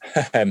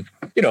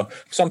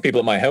 Some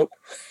people it might help.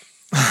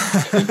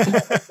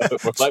 A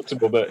bit more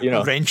flexible, but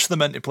wrench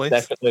them into place.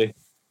 Definitely,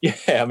 yeah.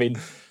 I mean,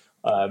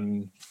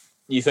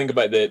 you think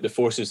about the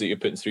forces that you're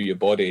putting through your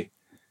body.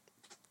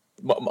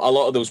 A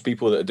lot of those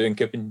people that are doing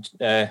kip and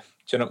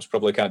chin ups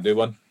probably can't do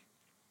one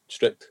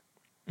strict.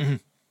 Mm-hmm.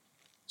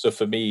 So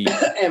for me,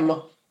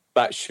 Emma,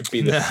 that should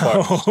be the first.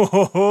 That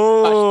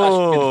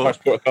should be the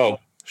first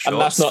protocol.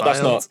 And that's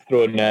not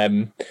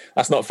throwing.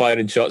 That's not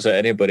firing shots at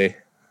anybody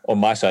on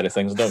my side of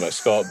things. I don't know about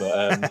Scott,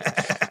 but.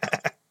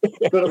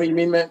 What do you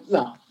mean, mate?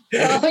 No.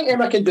 I think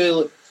Emma can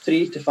do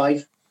 3 to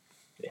 5.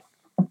 Yeah.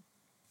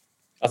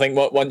 I think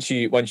once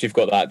you've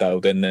got that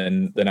dialed in,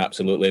 then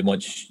absolutely. And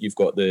once you've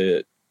got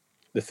the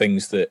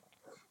things that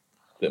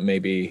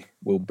maybe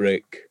will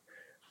break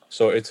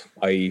sorted,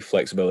 i.e.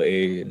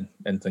 flexibility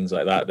and things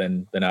like that,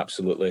 then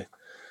absolutely.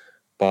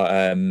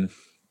 But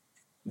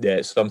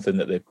it's something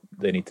that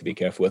they need to be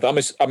careful with. I'm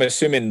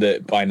assuming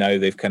that by now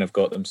they've kind of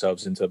got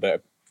themselves into a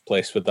better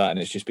place with that, and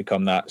it's just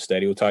become that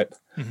stereotype.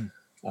 Mm-hmm.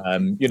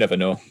 You never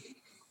know.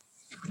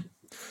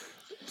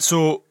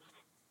 So,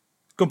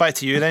 going back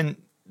to you then,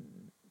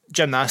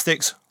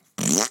 gymnastics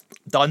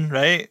done,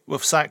 right?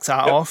 We've sacked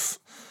that off.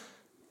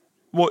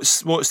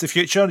 What's the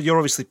future? You're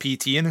obviously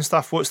PTing and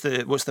stuff. What's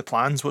the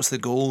plans? What's the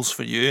goals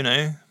for you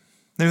now?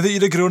 Now that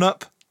you're a grown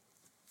up.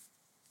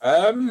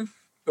 Well,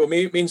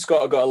 me and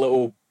Scott have got a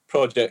little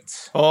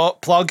project. Oh,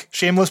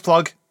 shameless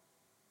plug.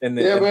 I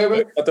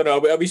don't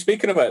know. Are we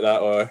speaking about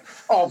that or?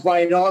 Oh,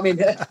 why not? I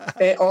mean,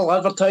 all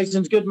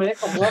advertising's good,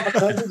 mate. All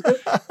advertising's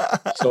good.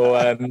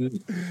 So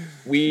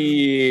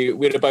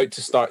we're about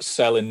to start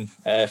selling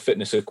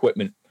fitness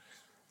equipment.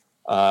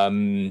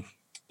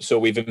 So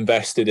we've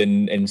invested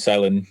in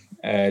selling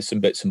some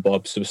bits and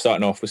bobs. So we're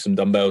starting off with some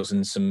dumbbells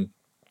and some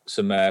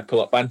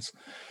pull-up bands,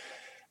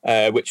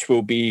 which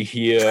will be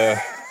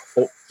here.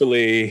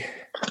 Hopefully,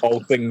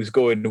 all things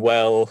going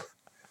well.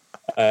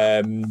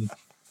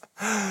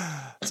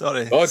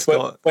 Sorry,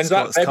 Scott, when's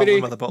that? February,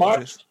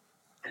 March?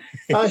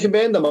 I should be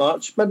end of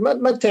March,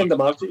 mid to end of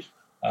March.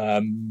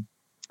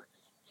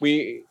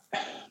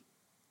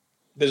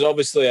 There's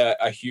obviously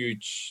a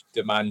huge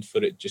demand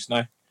for it just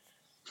now,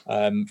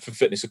 for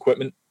fitness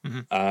equipment.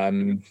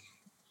 Mm-hmm.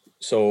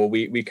 So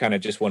we kind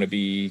of just want to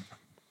be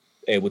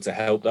able to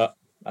help that.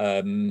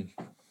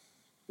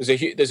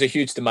 There's a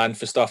huge demand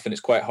for stuff, and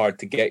it's quite hard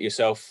to get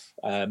yourself.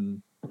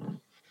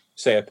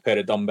 Say a pair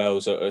of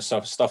dumbbells or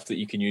stuff that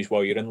you can use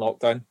while you're in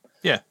lockdown.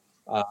 Yeah.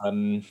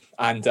 And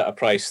at a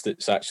price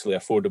that's actually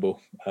affordable.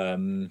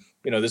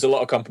 There's a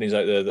lot of companies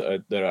out there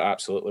that are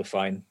absolutely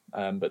fine,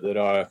 but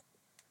there's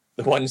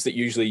the ones that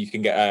usually you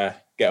can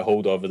get a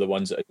hold of are the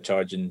ones that are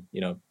charging,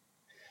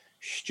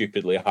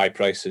 stupidly high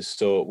prices.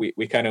 So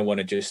we kind of want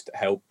to just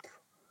help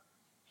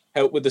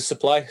with the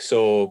supply.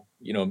 So,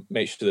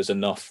 make sure there's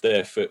enough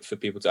there for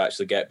people to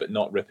actually get, but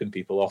not ripping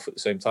people off at the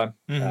same time.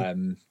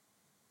 Mm-hmm.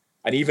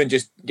 And even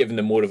just giving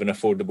them more of an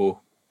affordable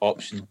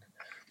option.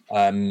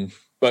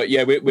 But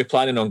yeah, we're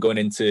planning on going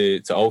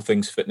into all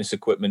things fitness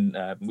equipment.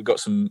 We've got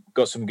some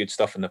good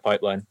stuff in the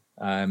pipeline.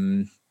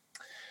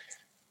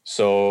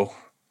 So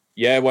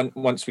yeah,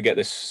 once we get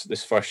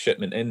this first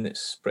shipment in,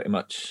 it's pretty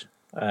much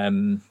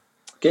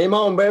game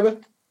on, baby.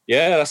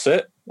 Yeah, that's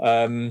it.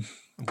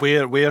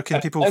 Where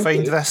can people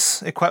find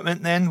this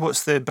equipment then?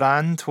 What's the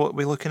brand? What are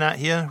we looking at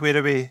here? Where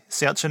are we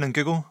searching in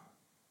Google?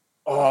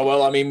 Oh,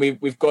 well, I mean,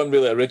 we've gone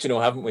really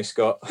original, haven't we,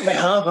 Scott? We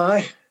have,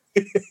 aye.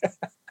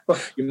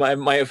 You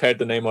might have heard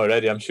the name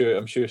already. I'm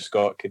sure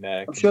Scott can.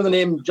 I'm sure the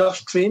name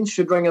Just Train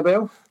should ring a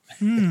bell.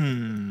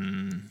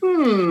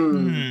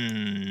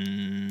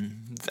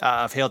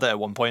 I've heard it at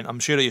one point. I'm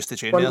sure I used to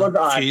train there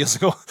a few years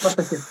ago.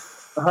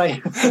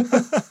 Aye.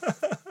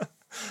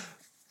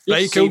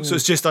 Right, cool. So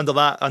it's just under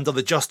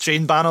the Just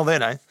Train banner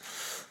then, eh?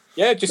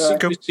 Yeah, it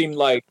just seemed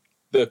like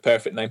the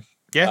perfect name.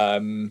 Yeah,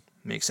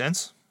 makes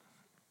sense.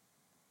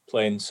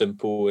 Plain,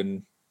 simple,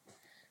 and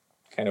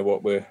kind of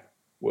what we're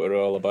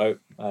all about.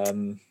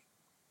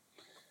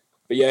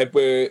 But yeah,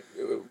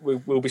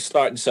 we'll be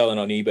starting selling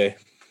on eBay,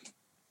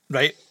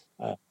 right?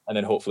 And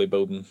then hopefully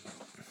building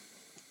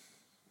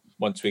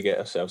once we get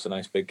ourselves a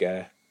nice big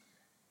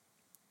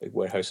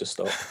warehouse of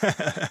stock.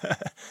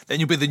 Then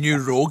you'll be the new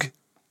Rogue.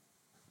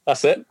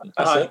 That's it.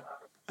 It.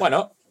 Why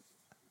not?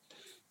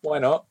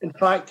 In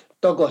fact,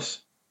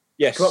 Douglas.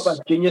 Yes. Come up with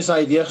a genius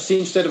idea. See,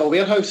 instead of a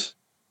warehouse.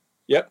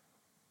 Yep.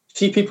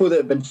 See people that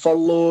have been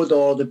furloughed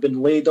or they've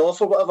been laid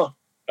off or whatever,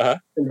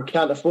 and they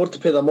can't afford to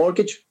pay their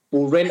mortgage.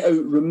 We'll rent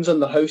out rooms in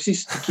their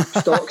houses to keep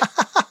stock.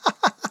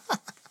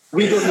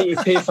 We don't need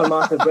to pay for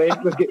massive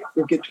rent.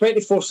 We've got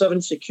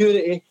 24/7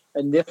 security,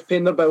 and they're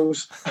paying their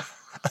bills.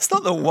 That's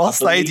not the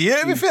worst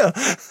idea, to be fair.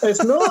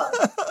 It's not.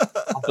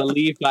 I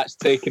believe that's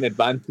taking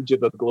advantage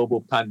of a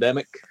global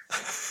pandemic.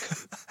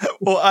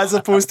 Well, as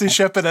opposed to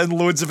shipping in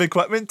loads of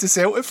equipment to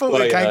sell to folk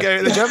that can't get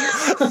out of the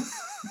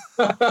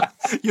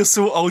gym. You're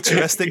so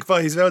altruistic,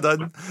 boys. Well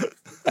done.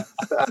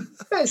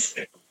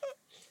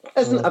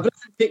 Isn't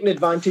everything taking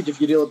advantage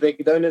if you really break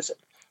it down? It's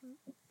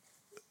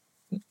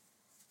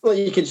well,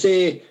 you could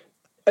say,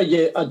 are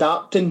you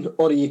adapting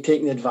or are you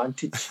taking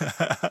advantage?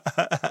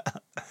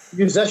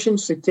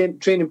 Musicians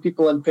training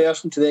people in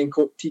person to then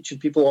teaching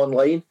people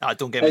online.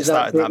 Don't get me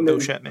started on that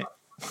bullshit, mate.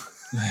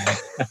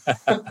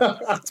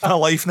 It's my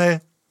life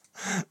now.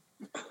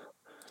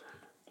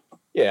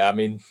 Yeah, I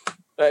mean,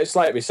 it's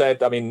like we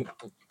said. I mean,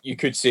 you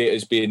could see it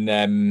as being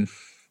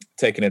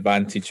taken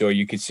advantage, or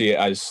you could see it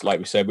as, like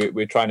we said,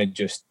 we're trying to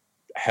just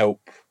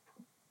help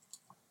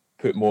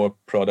put more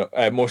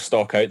more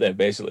stock out there,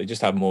 basically,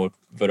 just have more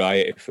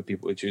variety for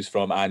people to choose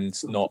from and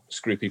not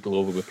screw people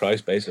over with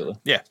price, basically.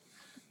 Yeah.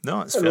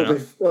 No, it's fair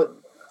enough.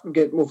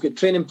 We've got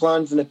training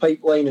plans in the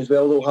pipeline as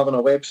well, though, having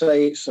a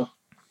website. So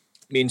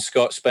me and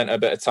Scott spent a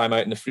bit of time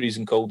out in the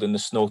freezing cold in the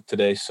snow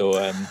today, so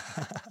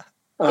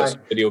got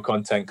some video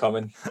content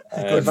coming.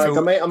 In fact,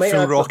 I might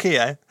feel rocky,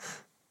 eh?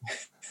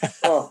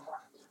 Oh,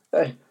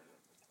 it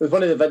was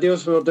one of the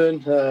videos we were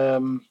doing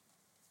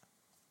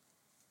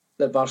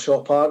at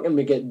Varshaw Park, and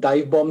we get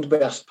dive bombed by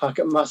a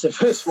massive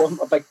swan,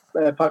 a big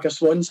pack of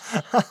swans.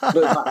 I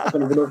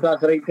don't even know if that's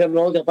the right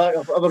terminology, or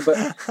whatever, but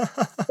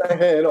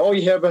and all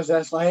you hear was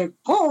this, like,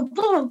 boom,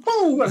 boom,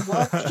 boom, and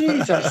like,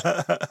 Jesus.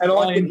 And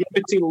all I can hear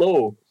pretty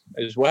low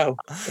as well,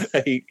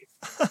 like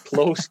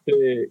close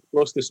to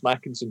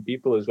smacking some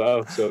people as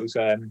well. So it was,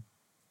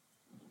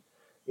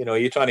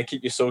 you're trying to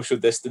keep your social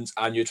distance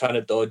and you're trying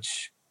to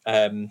dodge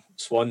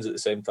swans at the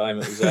same time.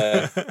 It was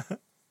a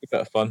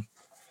bit of fun.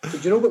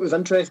 Did you know what was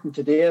interesting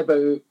today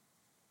about,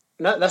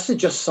 and this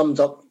just sums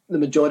up the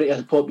majority of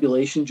the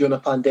population during a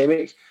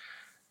pandemic?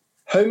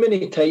 How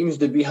many times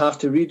did we have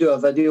to redo a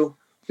video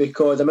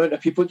because the amount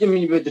of people, I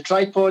mean, with the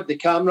tripod, the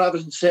camera,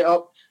 everything set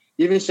up,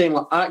 even saying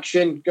like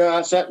action, go,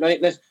 that's it,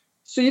 right, this.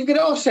 So you've got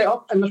it all set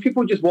up and there's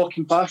people just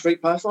walking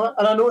right past that.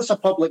 And I know it's a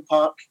public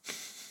park,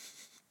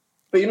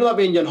 but you know that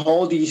when you're on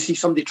holiday, you see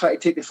somebody try to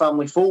take the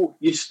family photo,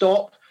 you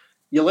stop,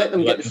 you let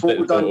them get the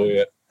photo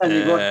done. And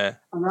you go, and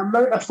the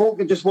amount of folk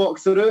that just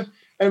walked through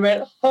and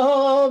went,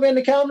 we're in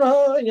the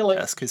camera, and you're like,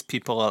 that's because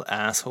people are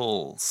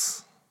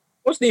assholes.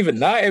 It wasn't even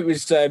that.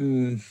 It's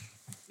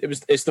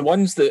the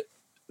ones that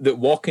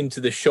walk into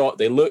the shot,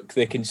 they look,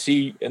 they can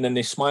see, and then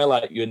they smile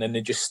at you, and then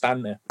they just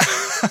stand there.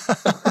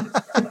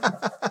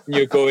 And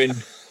you're going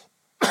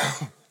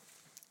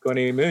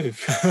to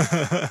move.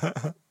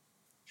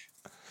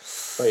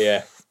 But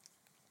yeah,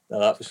 no,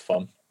 that was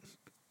fun.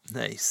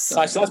 Nice.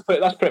 That's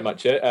pretty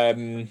much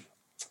it.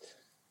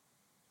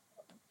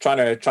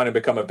 Trying to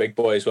become a big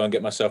boy as well and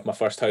get myself my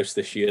first house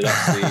this year.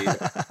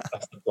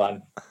 That's the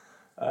plan.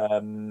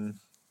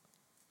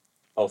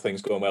 All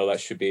things going well, that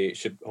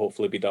should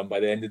hopefully be done by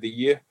the end of the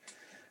year.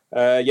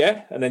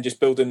 And then just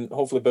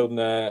hopefully building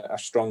a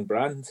strong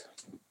brand.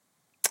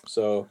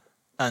 So,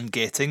 And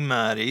getting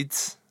married.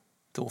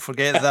 Don't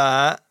forget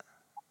that.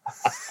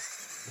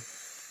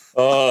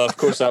 oh, of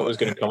course that was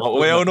going to come up.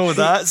 Well, Wasn't it? no,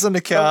 that's on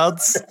the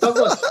cards.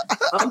 Douglas,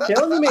 I'm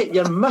telling you, mate,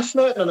 you're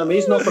missing out on an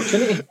amazing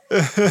opportunity.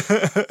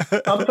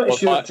 I'm pretty Well,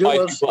 sure five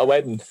jewelers. people at a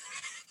wedding.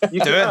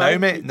 You Do it now,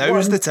 mate. Now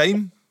is the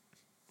time.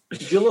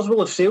 Jewelers will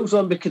have sales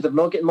on because they're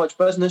not getting much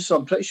business, so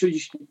I'm pretty sure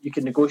you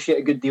can negotiate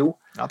a good deal.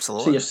 So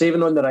Absolutely. you're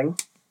saving on the ring.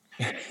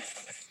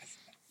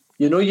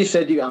 You know, you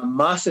said you got a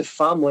massive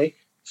family,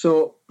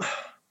 so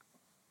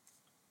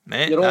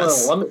Mate, you're on a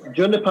that's limit.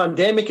 During the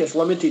pandemic, it's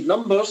limited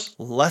numbers.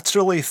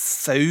 literally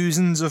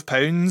thousands of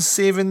pounds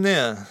saving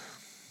there.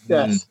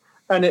 Yes,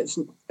 and it's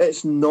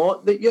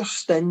not that you're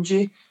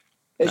stingy.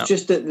 It's No.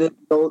 just that the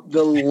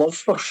love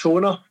for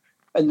Shona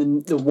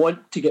and the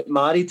want to get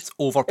married It's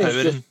overpowering.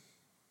 is just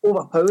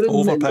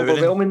overpowering and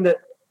overwhelming. That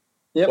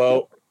yep.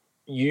 Well,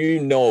 you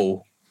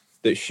know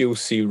that she'll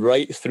see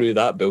right through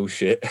that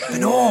bullshit. But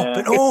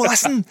no,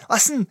 listen.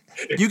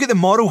 You get the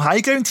moral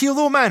high ground here,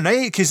 though, man,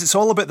 right? Because it's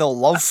all about the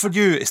love for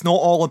you. It's not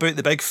all about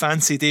the big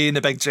fancy day and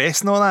the big dress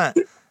and all that.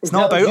 It's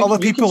not about other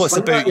people. It's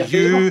about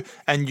you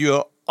and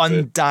your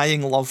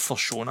undying love for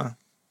Shona.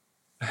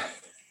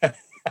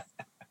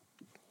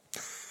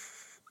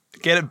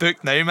 Get it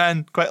booked now,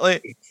 man.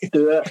 Quickly.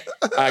 Do it.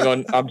 Hang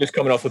on, I'm just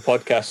coming off the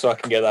podcast so I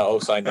can get that all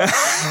signed up.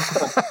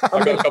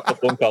 I've got a couple of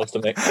phone calls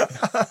to make.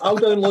 I'll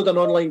download an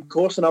online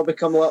course and I'll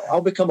become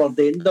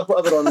ordained or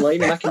whatever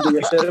online, and I can do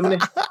your ceremony.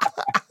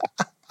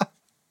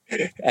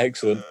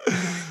 Excellent.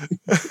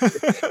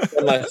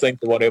 One last thing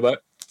to worry about.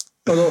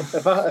 Although,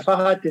 if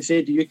I had to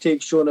say, do you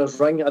take Shona's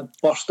ring, I'd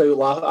burst out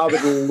laughing. I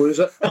would lose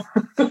it.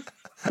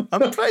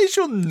 I'm pretty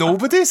sure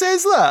nobody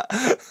says that.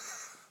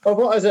 Oh,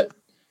 what is it?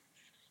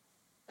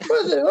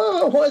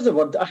 What is the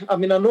word? I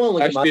mean, I know I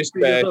look at my Just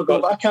ago,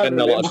 but I can't spending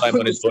a lot of remember. time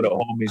on his phone at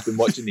home. He's been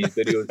watching these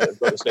videos that have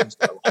got the same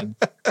sort of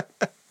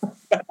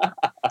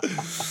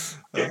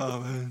line. Oh,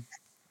 man.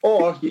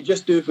 Or you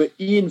just do what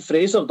Ian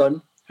Fraser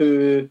done,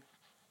 who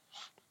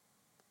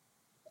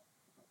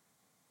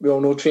we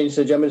all know trains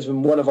the gym, has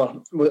been one of our,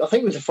 I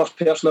think he was the first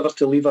person ever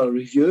to leave a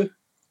review.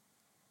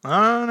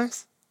 Ah,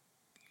 nice.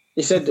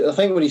 He said, I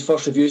think when his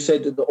first review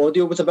said that the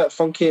audio was a bit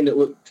funky and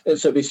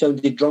it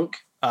sounded drunk.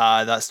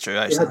 Ah, that's true, He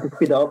actually. had to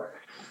speed it up.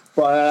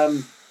 But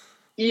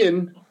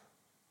Ian,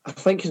 I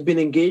think, has been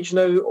engaged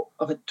now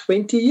about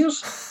 20 years.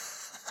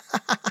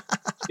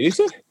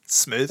 Seriously?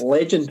 Smooth.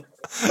 Legend.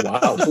 Wow.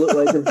 Absolute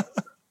legend.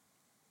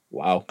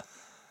 Wow.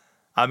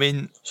 I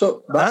mean,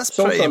 So that's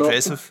pretty also an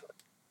impressive.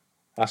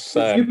 That's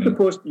option.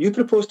 You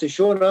propose to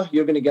Shona,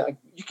 you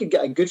could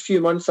get a good few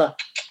months out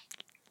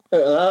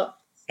of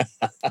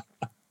that.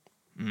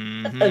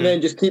 Mm-hmm. And then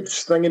just keep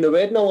stringing the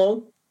wedding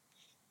along.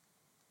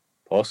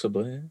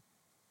 possibly.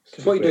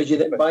 Because what you do is you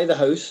then buy the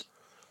house,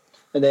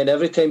 and then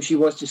every time she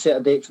wants to set a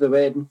date for the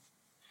wedding,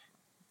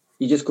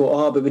 you just go,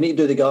 oh, but we need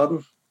to do the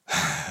garden.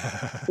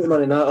 Put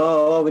money in that.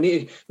 Oh, we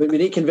need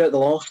to convert the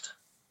loft.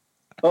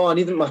 Oh,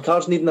 my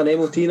car's needing an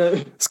MOT now.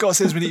 Scott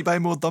says we need to buy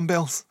more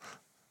dumbbells.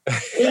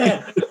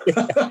 Yeah.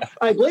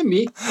 I blame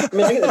me. I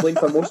mean, I get the blame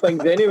for most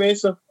things anyway,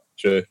 so.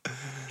 True.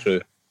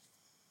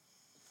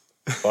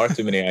 Far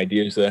too many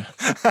ideas there.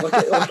 Look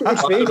at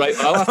his face.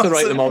 I'll have to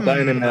write them all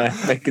down and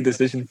make a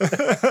decision. You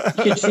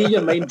can see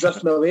your mind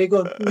drifting away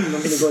going, I'm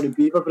going to go on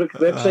the Beaverbrook's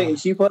website and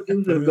see what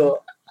deals we've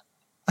got.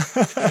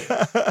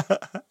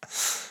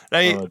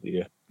 Right, Oh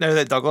dear. now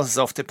that Douglas is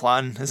off to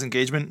plan his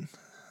engagement,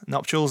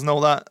 nuptials and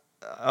all that,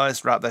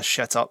 let's wrap this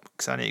shit up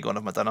because I need to go and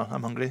have my dinner.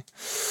 I'm hungry.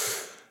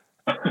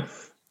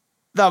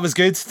 That was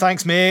good.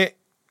 Thanks, mate.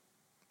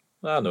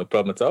 No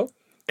problem at all.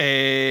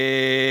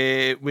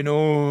 We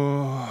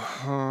know,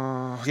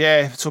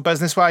 yeah. So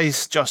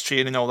business-wise, Just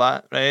Train and all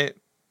that, right?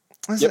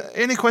 Is it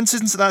any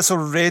coincidence that that's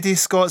already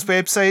Scott's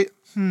website?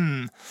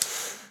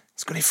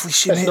 It's going to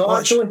fleece you, It's mate. not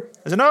Watch. actually.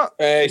 Is it not?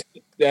 No, it's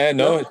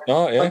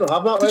not. I Yeah. don't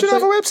have that Did website. you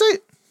not have a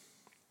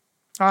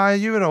website?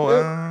 You were all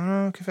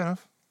okay, fair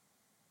enough.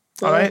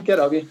 All right. Get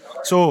up you.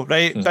 So,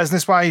 right,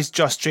 business-wise,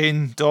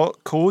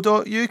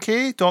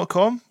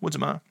 justtrain.co.uk.com. What does it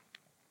matter?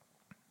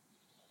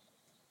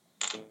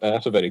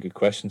 That's a very good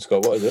question,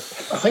 Scott. What is it?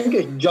 I think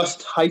it's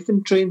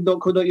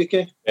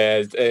just-train.co.uk.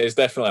 It's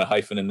definitely a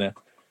hyphen in there.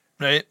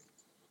 Right.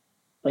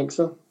 I think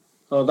so.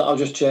 Oh, I'll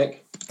just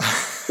check.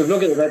 We've not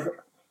got the web.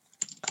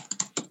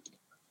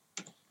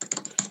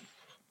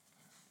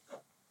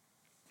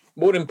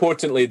 More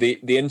importantly, the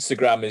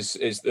Instagram is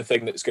the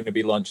thing that's going to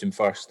be launching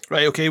first.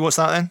 Right, okay, what's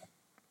that then?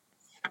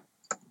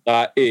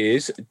 That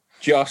is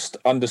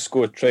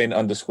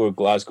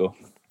just_train_Glasgow.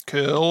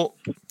 Cool.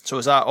 So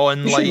is that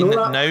online know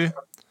that. now?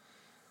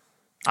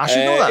 I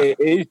should know that. It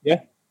is,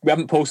 yeah. We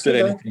haven't posted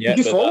Okay. anything yet.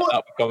 Did you but follow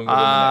that'll be coming within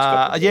the next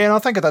couple of Yeah, days. and I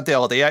think I did the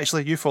other day,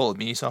 actually. You followed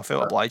me, so I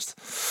felt obliged.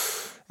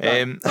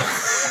 Right,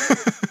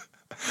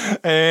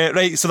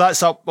 so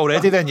that's up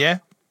already then, yeah?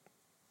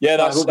 Yeah,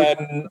 that's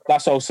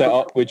all set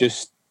up. We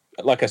just,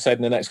 like I said,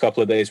 in the next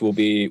couple of days we'll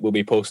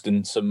be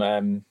posting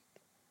some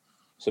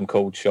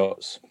cold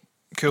shots.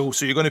 Cool.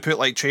 So you're going to put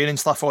like training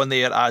stuff on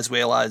there as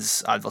well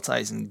as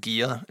advertising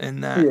gear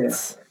in that. Yeah.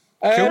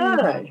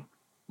 Cool. Aye.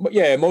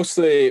 Yeah,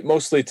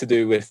 mostly to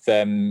do with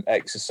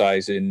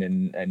exercising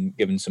and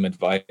giving some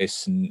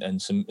advice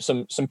and some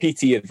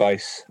PT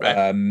advice.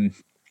 Right.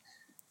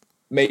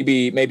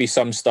 Maybe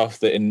some stuff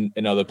that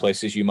in other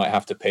places you might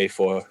have to pay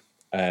for.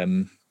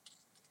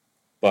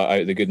 But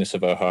out of the goodness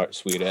of our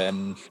hearts, we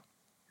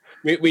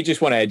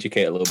just want to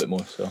educate a little bit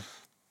more. So,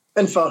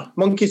 and for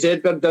Monkey's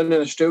Edward down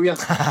in Australia,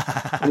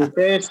 and he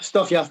says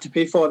stuff you have to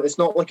pay for. It's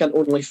not like an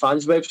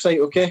OnlyFans website,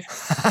 okay?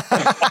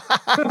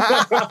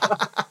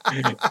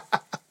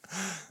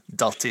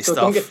 Dirty So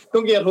stuff.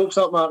 don't get your hopes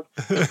up, Mark.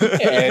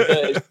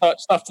 yeah,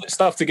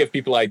 stuff to give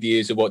people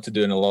ideas of what to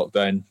do in a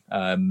lockdown.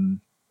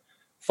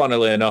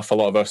 Funnily enough, a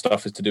lot of our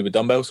stuff is to do with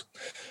dumbbells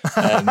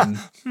and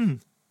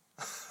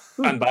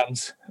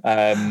bands.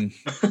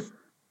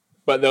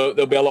 But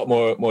there'll be a lot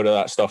more of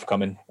that stuff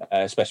coming,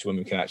 especially when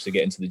we can actually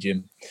get into the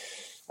gym.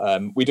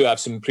 We do have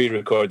some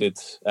pre-recorded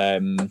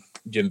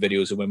gym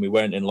videos of when we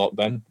weren't in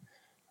lockdown,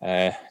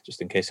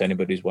 just in case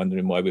anybody's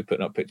wondering why we're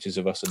putting up pictures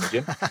of us in the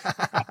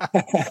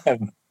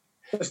gym.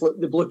 It's like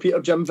the Blue Peter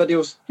gym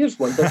videos. Here's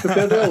one I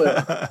prepared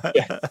earlier.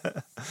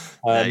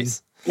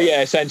 Nice.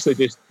 Yeah, essentially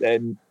just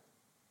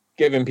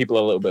giving people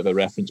a little bit of a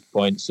reference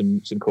point,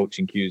 some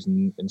coaching cues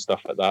and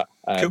stuff like that.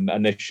 Cool.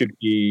 And there should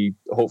be,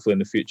 hopefully in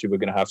the future, we're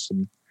going to have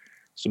some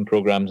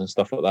programs and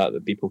stuff like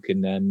that people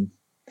can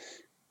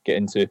get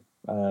into.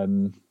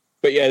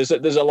 But yeah,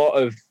 there's a lot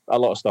of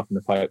stuff in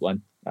the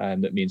pipeline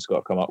that me and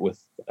Scott come up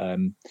with.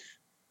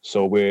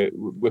 So we're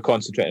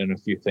concentrating on a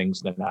few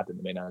things and then adding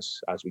them in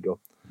as we go.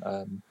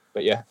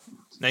 But yeah,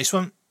 nice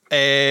one.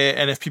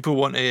 And if people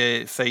want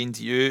to find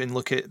you and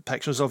look at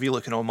pictures of you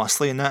looking all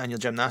muscly and that in your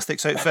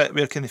gymnastics outfit,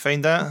 where can they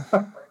find that?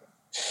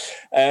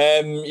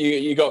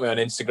 You got me on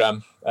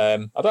Instagram. I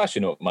don't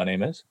actually know what my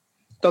name is.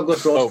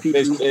 Douglas Ross.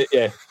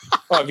 Yeah.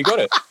 Oh, have you got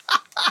it?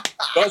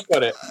 Scott's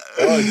got it.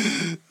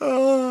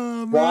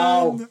 Oh, man.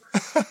 Wow.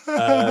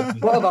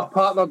 What have I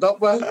partnered up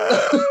with?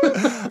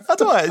 I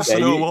don't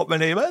actually know what my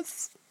name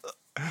is.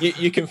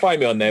 You can find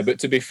me on there, but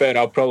to be fair,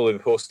 I'll probably be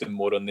posting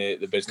more on the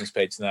business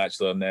page than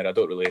actually on there. I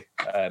don't really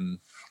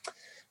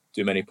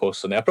do many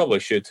posts on there. I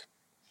probably should.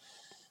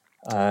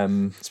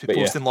 It's be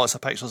posting lots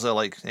of pictures of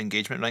like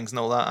engagement rings and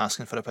all that,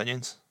 asking for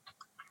opinions.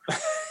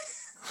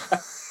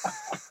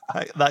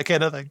 That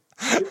kind of thing.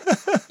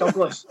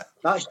 Douglas,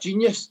 that's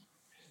genius.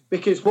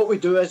 Because what we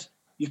do is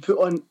you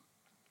tell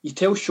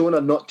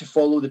Shona not to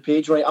follow the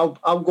page, right?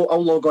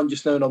 I'll log on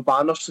just now on a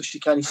banner so she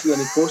can't see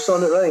any posts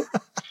on it, right?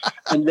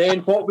 And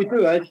then what we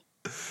do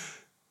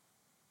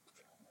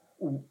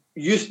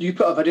is you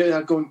put a video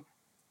there going,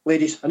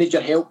 ladies, I need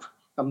your help.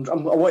 I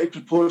want to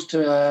propose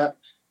to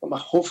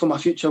hopefully my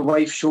future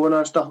wife Shona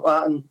and stuff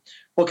like that. And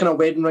what kind of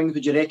wedding rings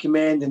would you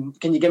recommend? And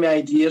can you give me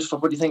ideas for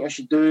what do you think I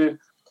should do?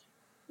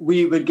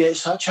 We would get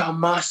such a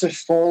massive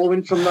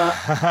following from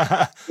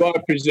that. Well,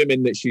 I'm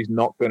presuming that she's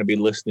not going to be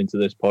listening to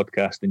this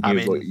podcast and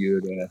hear what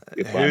you're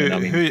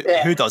planning.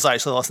 Who does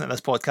actually listen to this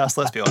podcast?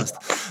 Let's be honest.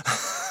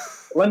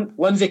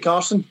 Lindsay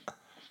Carson,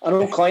 an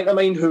old client of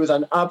mine who was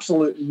an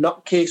absolute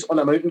nutcase on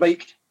a mountain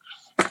bike.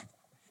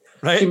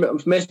 Right. I had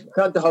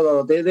her the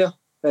other day there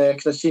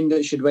because I seen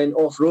that she'd went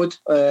off road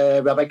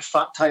with a big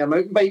fat tyre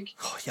mountain bike.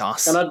 Oh,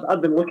 yes. And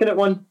I'd been looking at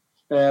one.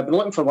 I've been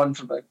looking for one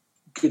for about a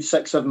good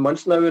 6-7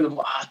 months now, and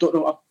I don't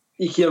know.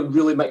 You hear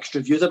really mixed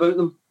reviews about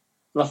them.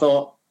 And I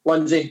thought,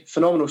 Lindsay,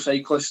 phenomenal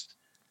cyclist,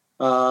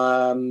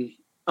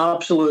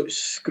 absolute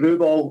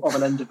screwball of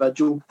an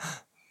individual,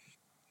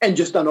 and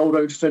just an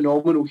all-round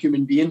phenomenal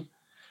human being.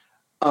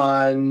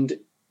 And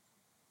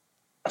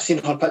I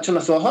seen her picture and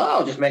I thought,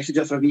 I'll just message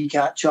her for a wee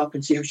catch up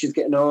and see how she's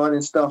getting on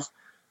and stuff,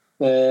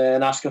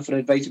 and ask her for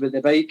advice about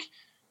the bike.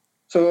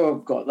 So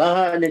I've got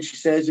that, and then she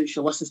says that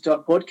she listens to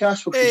our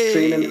podcast while she's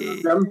training in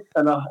the gym,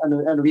 in a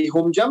wee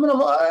home gym, and I'm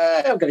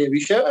like, I'll give you a wee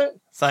shout out.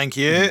 Thank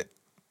you.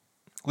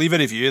 Leave a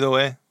review though,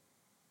 and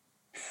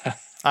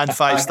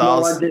 5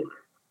 stars.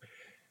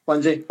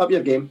 Lindsay, up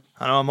your game.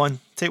 I know I'm on.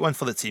 Take one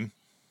for the team,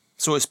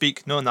 so to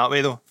speak. Not in that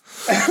way though.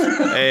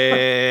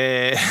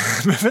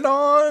 Moving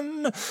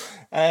on.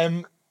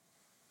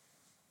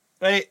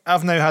 Right,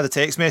 I've now had a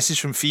text message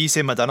from Fee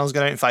saying my dinner's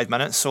going out in 5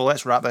 minutes, so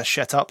let's wrap this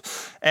shit up.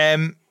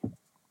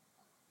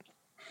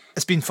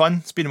 It's been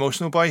fun. It's been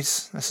emotional,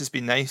 boys. This has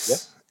been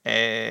nice.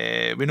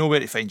 Yeah. We know where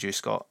to find you,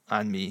 Scott,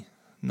 and me.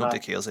 Nobody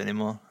cares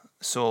anymore.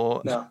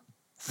 So,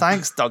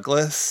 thanks,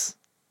 Douglas.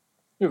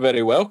 You're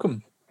very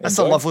welcome. It's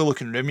a lovely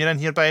looking room you're in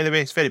here, by the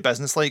way. It's very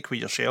business-like with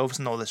your shelves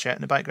and all the shit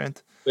in the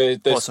background.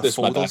 Lots of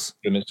folders.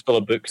 It's full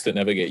of books that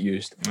never get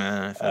used.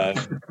 Yeah,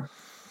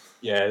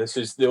 this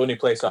is the only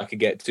place I could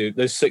get to.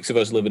 There's 6 of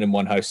us living in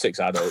one house, 6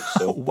 adults.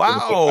 So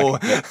wow.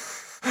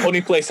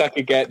 Only place I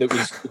could get that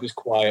was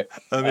quiet.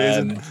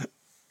 Amazing.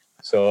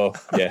 So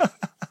yeah,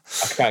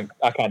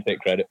 I can't take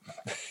credit.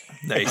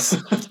 Nice.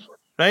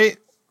 Right,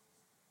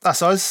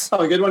 that's us. Have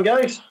a good one,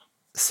 guys.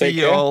 See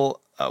you all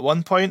at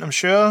one point, I'm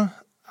sure.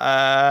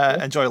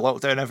 Enjoy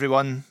lockdown,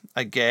 everyone.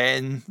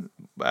 Again,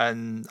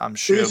 and I'm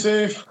sure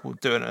we'll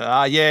do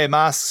it.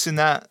 Masks and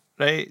that.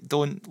 Right,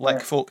 don't lick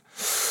folk.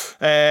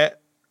 Bye.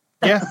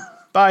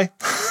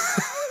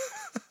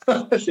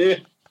 See you.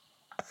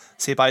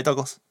 Say bye,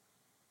 Douglas.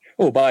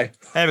 Oh, bye.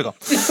 There we go.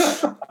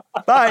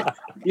 Bye.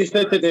 You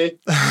said today.